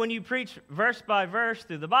 again, when you preach verse by verse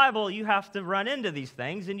through the Bible, you have to run into these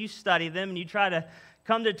things, and you study them, and you try to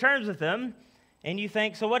come to terms with them, and you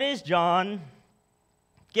think, so what is John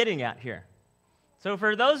getting at here? So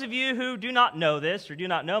for those of you who do not know this, or do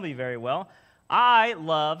not know me very well, I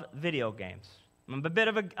love video games. I'm a bit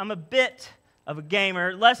of a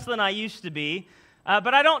gamer, less than I used to be,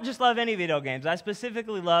 but I don't just love any video games. I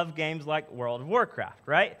specifically love games like World of Warcraft,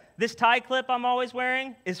 right? This tie clip I'm always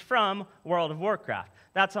wearing is from World of Warcraft.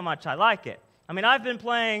 That's how much I like it. I mean, I've been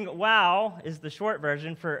playing WoW, is the short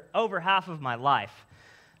version, for over half of my life.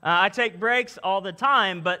 I take breaks all the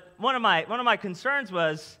time, but one of my concerns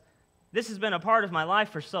was this has been a part of my life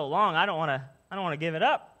for so long. I don't want to give it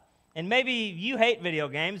up. And maybe you hate video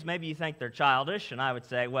games. Maybe you think they're childish, and I would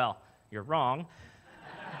say, well, you're wrong.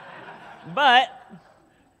 But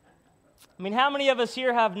I mean, how many of us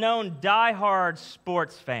here have known diehard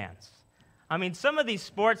sports fans? I mean, some of these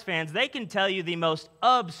sports fans, they can tell you the most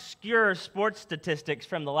obscure sports statistics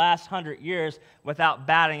from the last 100 years without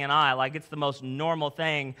batting an eye, like it's the most normal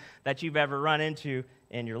thing that you've ever run into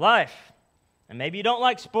in your life. And maybe you don't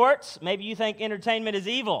like sports. Maybe you think entertainment is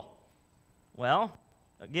evil. Well,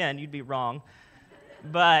 again, you'd be wrong.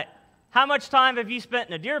 But how much time have you spent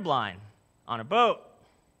in a deer blind, on a boat,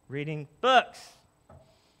 reading books,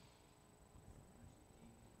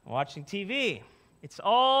 watching TV? It's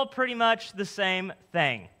all pretty much the same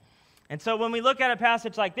thing. And so when we look at a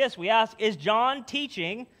passage like this, we ask, is John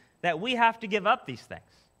teaching that we have to give up these things?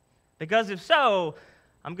 Because if so,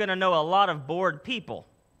 I'm going to know a lot of bored people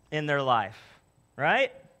in their life,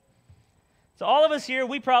 right? So all of us here,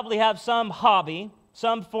 we probably have some hobby,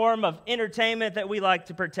 some form of entertainment that we like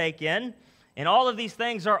to partake in, and all of these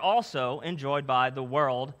things are also enjoyed by the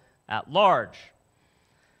world at large.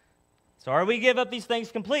 So are we give up these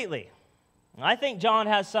things completely? I think John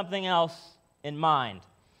has something else in mind.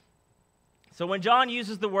 So when John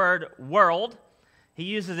uses the word world, he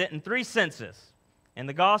uses it in three senses, in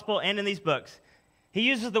the gospel and in these books. He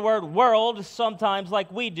uses the word world sometimes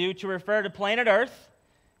like we do to refer to planet Earth.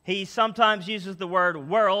 He sometimes uses the word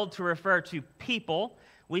world to refer to people.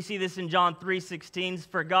 We see this in John 3:16,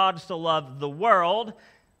 for God so loved the world.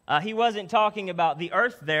 He wasn't talking about the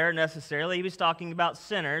earth there necessarily. He was talking about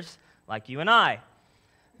sinners like you and I.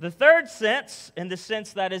 The third sense, in the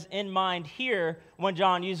sense that is in mind here when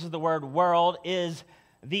John uses the word world, is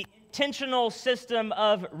the intentional system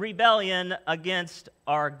of rebellion against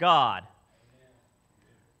our God.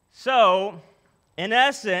 So, in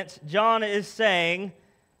essence, John is saying,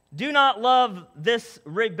 do not love this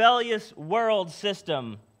rebellious world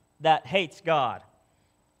system that hates God.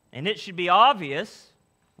 And it should be obvious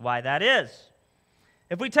why that is.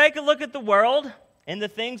 If we take a look at the world and the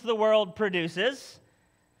things the world produces,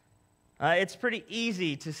 it's pretty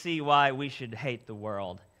easy to see why we should hate the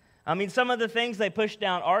world. I mean, some of the things they push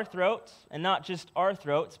down our throats, and not just our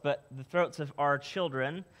throats, but the throats of our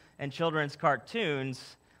children and children's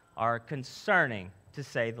cartoons, are concerning, to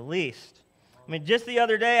say the least. I mean, just the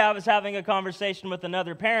other day, I was having a conversation with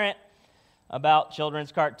another parent about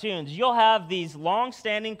children's cartoons. You'll have these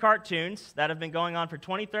long-standing cartoons that have been going on for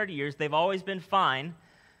 20, 30 years. They've always been fine,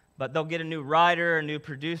 but they'll get a new writer, a new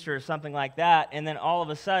producer, or something like that, and then all of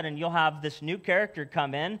a sudden, you'll have this new character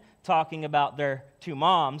come in talking about their two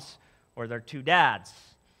moms or their two dads.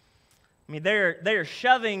 I mean, they are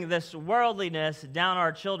shoving this worldliness down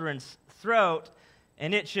our children's throat,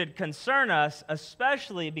 and it should concern us,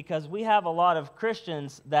 especially because we have a lot of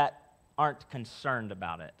Christians that aren't concerned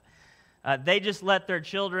about it. They just let their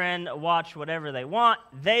children watch whatever they want.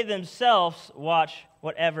 They themselves watch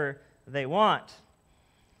whatever they want.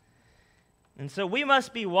 And so we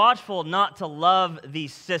must be watchful not to love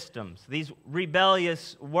these systems, these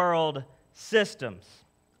rebellious world systems.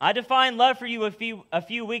 I defined love for you a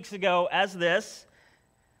few weeks ago as this.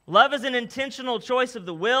 Love is an intentional choice of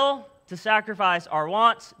the will to sacrifice our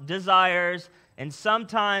wants, desires, and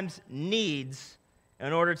sometimes needs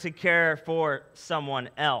in order to care for someone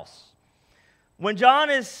else. When John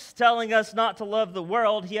is telling us not to love the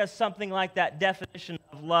world, he has something like that definition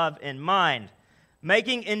of love in mind.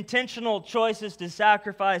 Making intentional choices to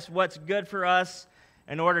sacrifice what's good for us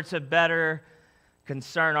in order to better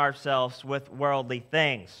concern ourselves with worldly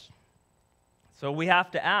things. So we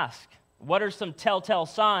have to ask, what are some telltale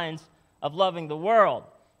signs of loving the world?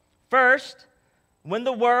 First, when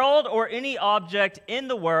the world or any object in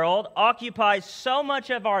the world occupies so much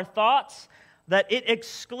of our thoughts that it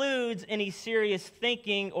excludes any serious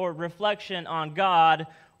thinking or reflection on God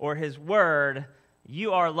or His Word,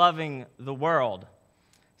 you are loving the world.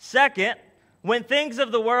 Second, when things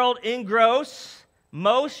of the world engross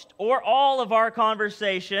most or all of our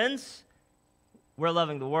conversations, we're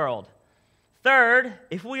loving the world. Third,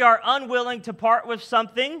 if we are unwilling to part with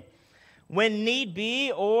something when need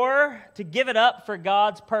be or to give it up for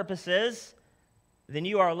God's purposes, then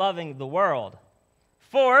you are loving the world.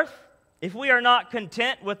 Fourth, if we are not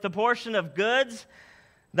content with the portion of goods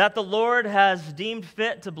that the Lord has deemed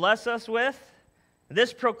fit to bless us with,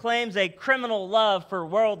 this proclaims a criminal love for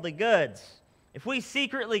worldly goods. If we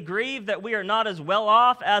secretly grieve that we are not as well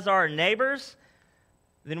off as our neighbors,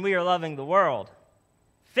 then we are loving the world.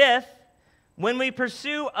 Fifth, when we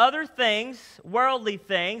pursue other things, worldly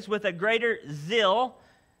things, with a greater zeal,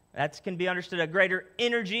 that can be understood, a greater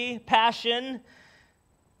energy, passion,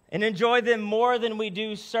 and enjoy them more than we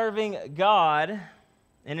do serving God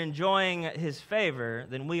and enjoying His favor,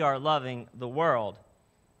 then we are loving the world.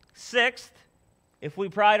 Sixth, if we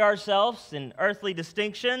pride ourselves in earthly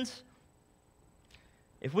distinctions,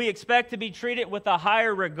 if we expect to be treated with a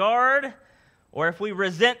higher regard, or if we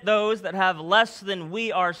resent those that have less than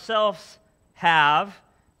we ourselves have,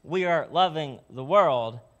 we are loving the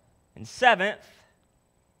world. And seventh,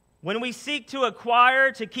 when we seek to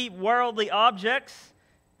acquire, to keep worldly objects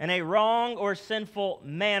in a wrong or sinful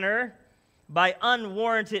manner by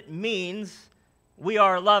unwarranted means, we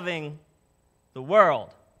are loving the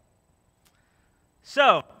world.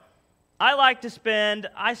 So, I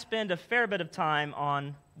spend a fair bit of time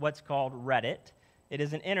on what's called Reddit. It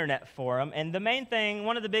is an internet forum, and the main thing,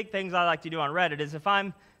 one of the big things I like to do on Reddit is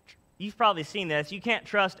you've probably seen this, you can't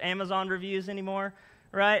trust Amazon reviews anymore,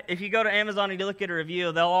 right? If you go to Amazon and you look at a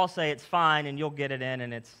review, they'll all say it's fine, and you'll get it in,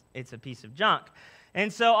 and it's a piece of junk.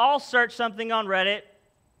 And so I'll search something on Reddit,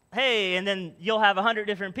 hey, and then you'll have 100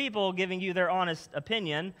 different people giving you their honest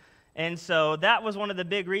opinion. And so that was one of the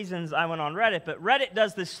big reasons I went on Reddit. But Reddit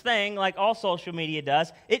does this thing, like all social media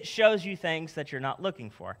does. It shows you things that you're not looking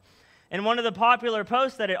for. And one of the popular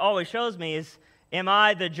posts that it always shows me is, am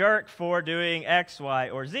I the jerk for doing X, Y,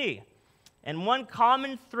 or Z? And one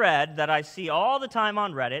common thread that I see all the time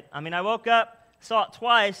on Reddit, I woke up, saw it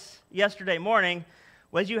twice yesterday morning,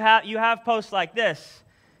 was you have posts like this.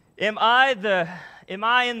 Am I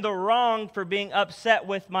in the wrong for being upset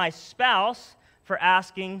with my spouse for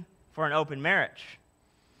asking for an open marriage?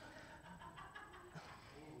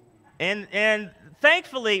 And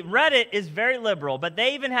thankfully, Reddit is very liberal, but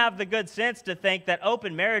they even have the good sense to think that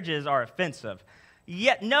open marriages are offensive.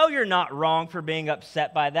 Yet, no, you're not wrong for being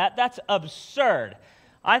upset by that. That's absurd.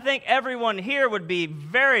 I think everyone here would be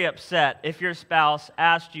very upset if your spouse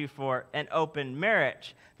asked you for an open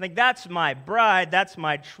marriage. I think that's my bride, that's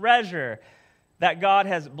my treasure that God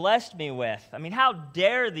has blessed me with. I mean, how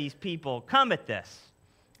dare these people come at this?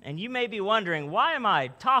 And you may be wondering, why am I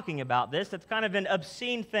talking about this? It's kind of an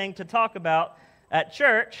obscene thing to talk about at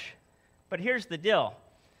church, but here's the deal.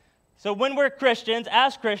 So when we're Christians,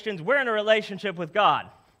 as Christians, we're in a relationship with God.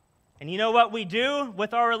 And you know what we do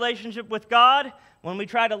with our relationship with God? When we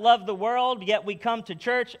try to love the world, yet we come to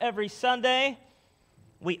church every Sunday,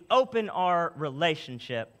 we open our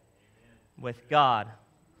relationship with God.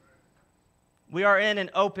 We are in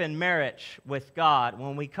an open marriage with God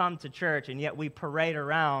when we come to church, and yet we parade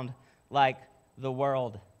around like the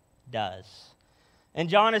world does. And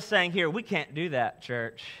John is saying here, we can't do that,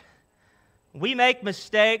 church. We make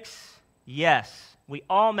mistakes, yes. We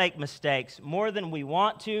all make mistakes, more than we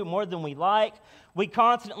want to, more than we like. We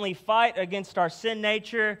constantly fight against our sin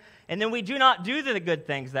nature, and then we do not do the good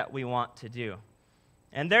things that we want to do.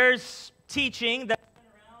 And there's teaching that's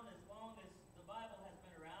been around as long as the Bible has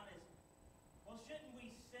been around is, well, shouldn't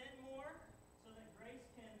we sin more so that grace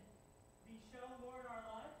can be shown more in our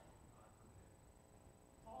life?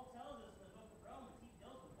 Paul tells us in the book of Romans, he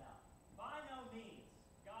deals with that. By no means,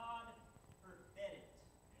 God forbid it.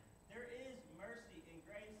 There is mercy and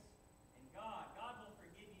grace in God. God will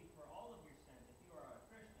forgive you for all of your sins if you are a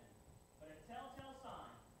Christian. But a telltale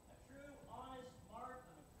sign, a true, honest mark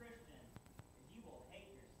of a Christian, is you will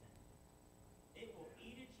hate your sin. It will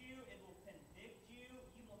eat at you. It will convict you.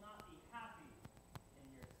 You will not be happy in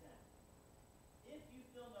your sin. If you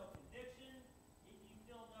feel no conviction, if you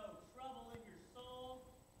feel no trouble in your soul,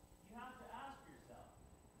 you have to ask yourself,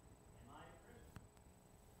 am I a Christian?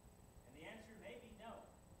 And the answer may be no.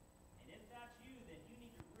 And if that's you, then you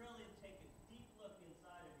need to really take a deep look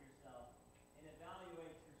inside of yourself and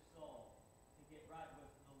evaluate your soul to get right with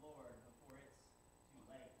the Lord before it's too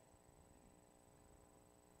late.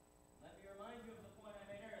 Let me remind you of the point I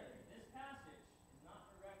made earlier. This passage is not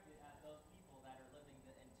directed at those people that are living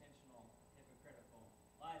the intentional, hypocritical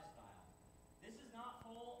lifestyle. This is not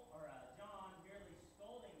John merely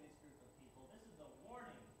scolding this group of people. This is a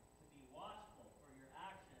warning to be watchful for your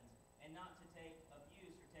actions and not to take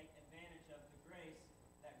abuse or take advantage of the grace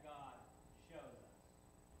that God shows us.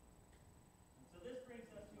 And so this brings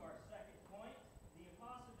us to our second point, the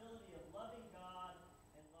impossibility of loving God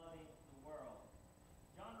and loving the world.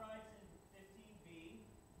 John writes in 15b,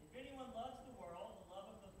 if anyone loves the world, the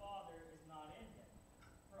love of the Father is not in him.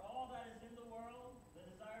 For all that is in the world, the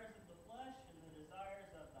desires of the flesh and the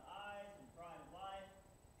desires of the eyes and pride of life,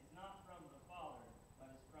 is not from the Father,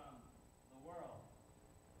 but is from the world.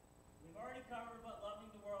 We've already covered what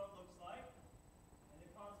loving the world looks like and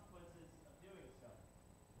the consequences of doing so.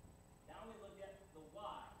 Now we look at the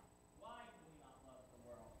why. Why do we not love the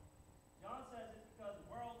world? John says it's because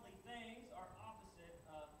worldly things are opposite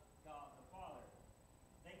of God the Father.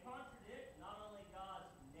 They contradict not only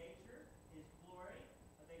God's nature, his glory,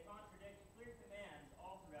 but they contradict clear commands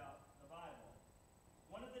all throughout the Bible.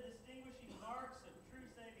 One of the distinguishing marks of true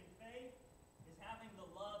saving faith is having the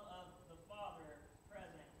love of the Father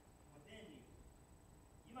present within you.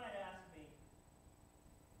 You might ask me,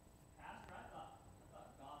 Pastor, I thought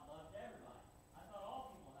God loved everybody. I thought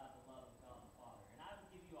all people have the love of God the Father. And I would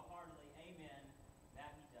give you a heartily amen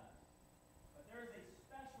that he does. But there is a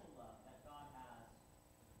special love that God has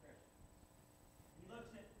for Christians. He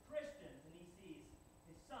looks at Christians and he sees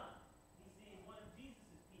his son. He sees one of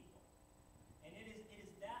Jesus' people. And it is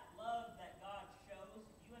that love that God shows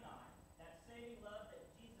you and I, that saving love that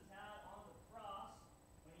Jesus had on the cross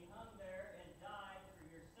when he hung there and died for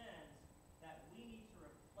your sins, that we need to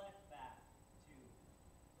reflect back to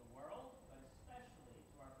the world, but especially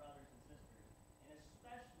to our brothers and sisters, and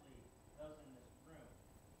especially those in this room.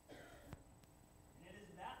 And it is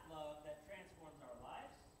that love that transforms our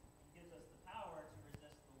lives and gives us the power to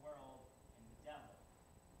resist the world and the devil.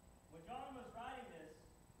 When John was writing this,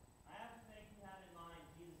 I have to think he had in mind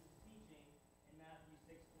Jesus' teaching in Matthew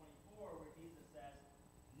 6:24, where Jesus says,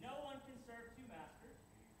 no one can serve two masters,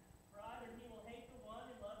 for either he will hate the one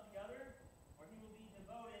and love the other, or he will be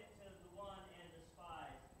devoted to the one and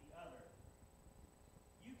despise the other.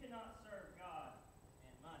 You cannot serve God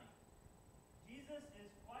and money. Jesus is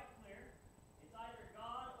quite clear. It's either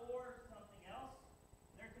God or something else.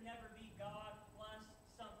 There can never be God plus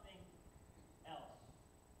something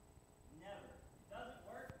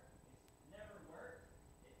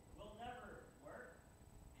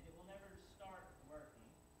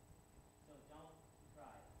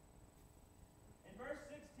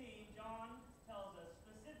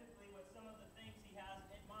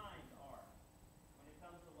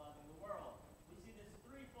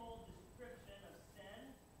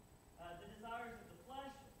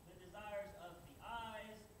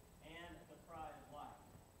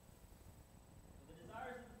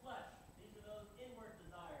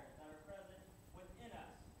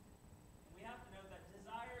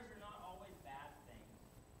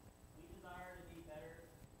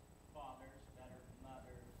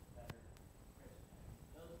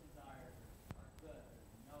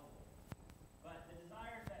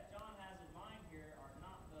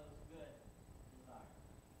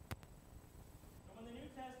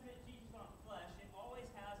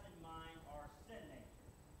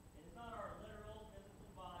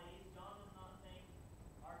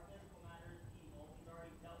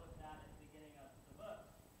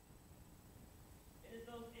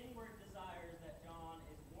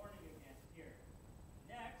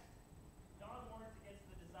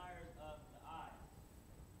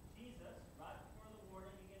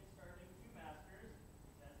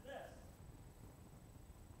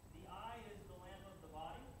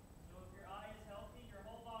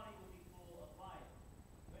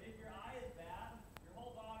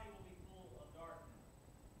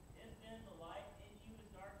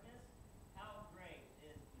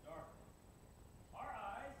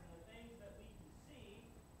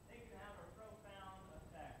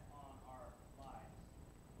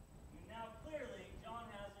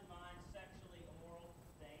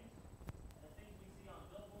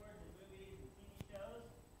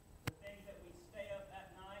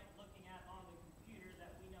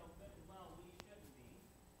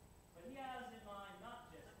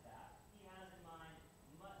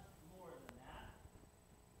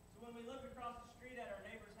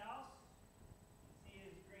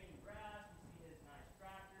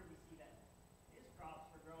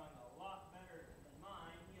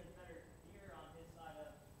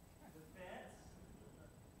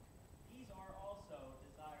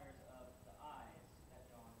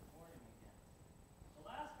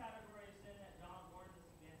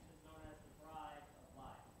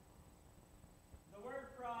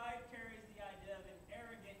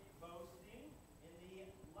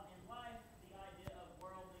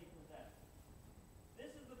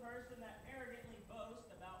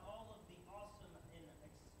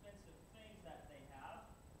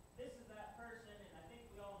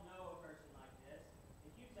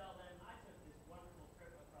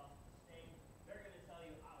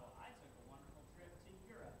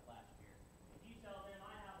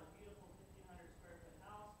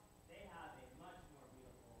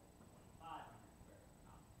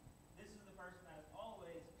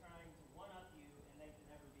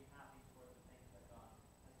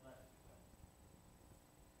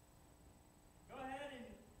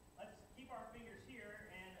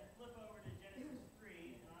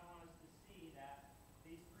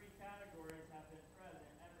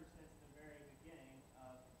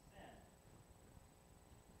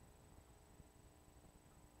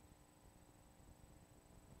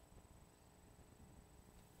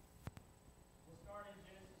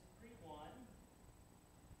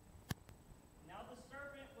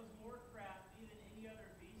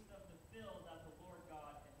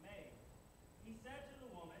said to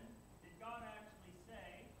the woman, "Did God actually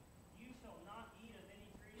say, 'You shall not eat of any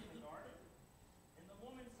tree in the garden?' And the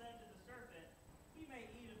woman said to the serpent, 'We may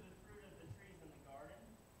eat of the fruit of the trees in the garden,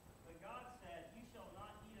 but God said, You shall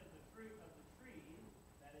not eat of the fruit of the tree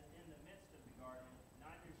that is in the midst of the garden,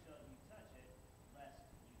 neither shall you touch it, lest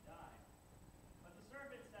you die.' But the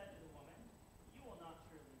serpent said to the woman, 'You will not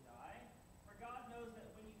surely die, for God knows that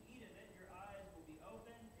when you eat of it, your eyes will be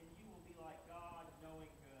opened, and you will be like God,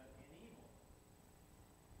 knowing good and evil.'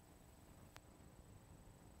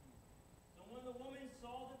 So when the woman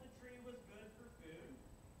saw that the tree was good for food,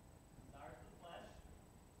 desires of the flesh,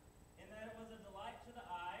 and that it was a delight to the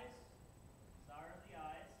eyes, desire of the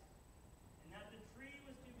eyes, and that the tree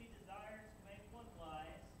was to be desired to make one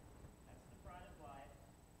wise, that's the pride of life,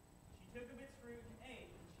 she took of its fruit and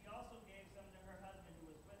ate, and she also gave some to her husband who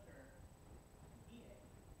was with her, and he ate."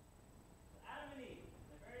 So Adam and Eve,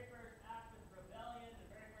 the very first act of rebellion, the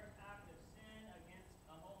very first act of sin against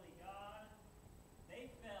a holy God, they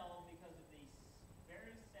fell because of these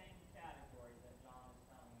very same categories that John is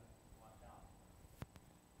telling us to watch out for.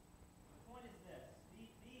 The point is this: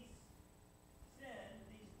 these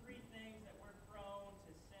three things that we're prone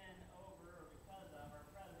to sin over or because of, are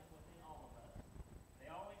present within all of us. They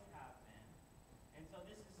always have been. And so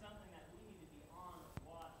this is something that we need to be on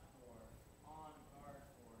watch for, on guard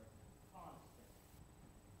for, constantly.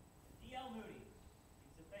 D.L. Moody,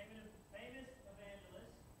 he's a famous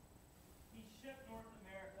evangelist. He shook North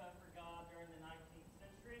America for God during the 19th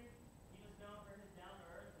century. He was known for his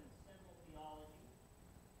down-to-earth and simple theology.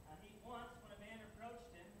 Once, when a man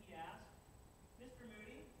approached him, he asked, "Mr.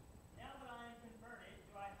 Moody, now that I am converted,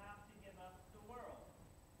 do I have to give up the world?"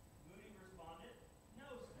 Moody responded,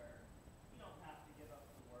 "No, sir, you don't have to give up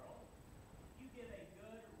the world. If you give a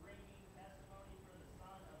good, ringing testimony for the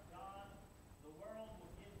Son of God, the world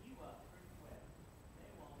will give you up pretty quick.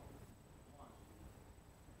 They won't want you."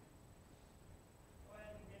 Go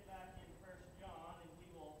ahead and get back in 1 John, and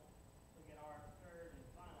we will look at our third and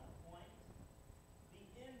final point: the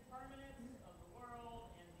impermanence of the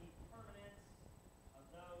world and the permanence of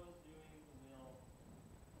those doing the will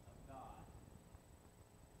of God.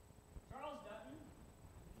 Charles Dutton,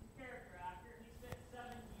 he's a character actor. He spent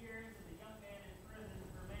 7 years as a young man in prison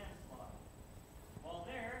for manslaughter. While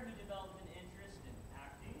there, he developed an interest in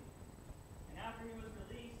acting, and after he was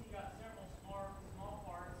released, he got several small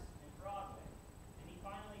parts in Broadway, and he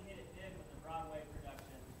finally hit it big with the Broadway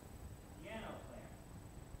production Piano Player.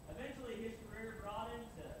 Eventually, his career broadened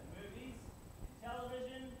to movies and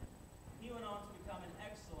television, and he went on to become an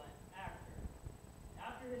excellent actor.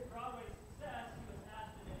 After his Broadway success, he was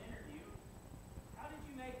asked in an interview, "How did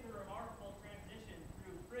you make the remarkable transition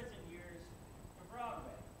through prison years to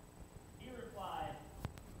Broadway?" He replied,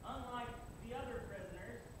 "Unlike the other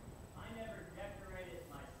prisoners, I never decorated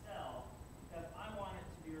my cell because I wanted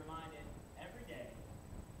to be reminded every day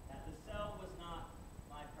that the cell was not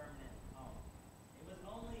my permanent home. It was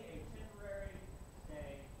only a temporary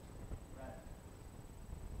stay residence."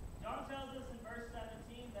 John tells us in verse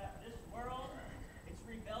 17 that this world, its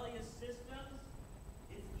rebellious systems,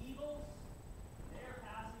 its evils, they are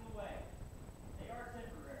passing away. They are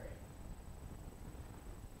temporary.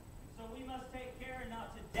 So we must take care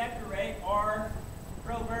not to decorate our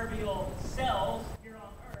proverbial cells here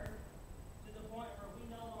on earth to the point where we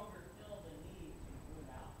no longer feel the need to move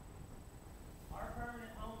out. Our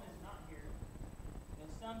permanent home is not here. And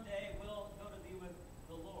someday we'll go to be with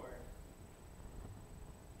the Lord.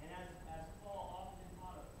 And as Paul often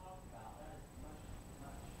talks about, that is much,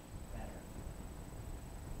 much better.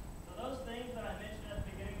 So those things that I mentioned at the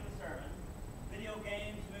beginning of the sermon, video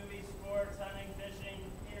games, movies, sports, hunting, fishing,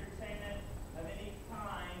 entertainment of any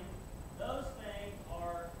kind, those things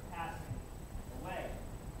are passing away.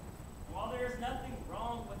 And while there is nothing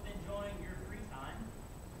wrong with enjoying your free time,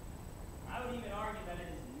 I would even argue that it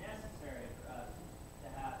is necessary for us to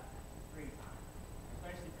have free time,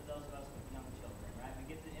 especially for those of us with young children, right? We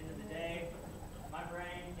get to the end of the day, my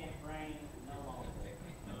brain can't brain no longer.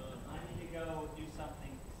 I need to go do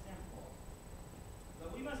something simple.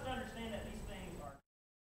 But we must understand that these things are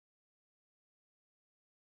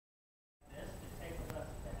this to take with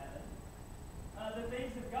us to heaven. The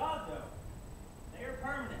things of God, though, they are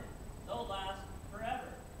permanent. They'll last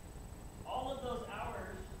forever. All of those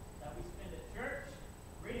hours that we spend at church,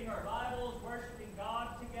 reading our Bibles, worshiping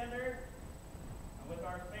God together, and with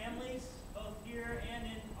our families, both here and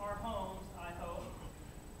in our homes, I hope,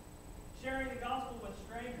 sharing the gospel with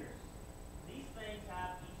strangers, these things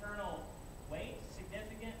have eternal weight,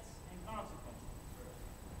 significance, and consequences for us.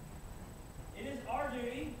 It is our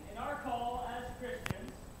duty and our call as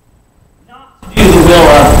Christians not to do the will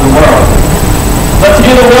of the world, but to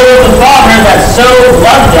do the will of the Father has so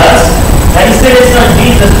loved us that he sent his son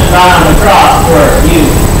Jesus to die on the cross for you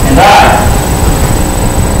and I.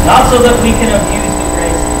 Not so that we can abuse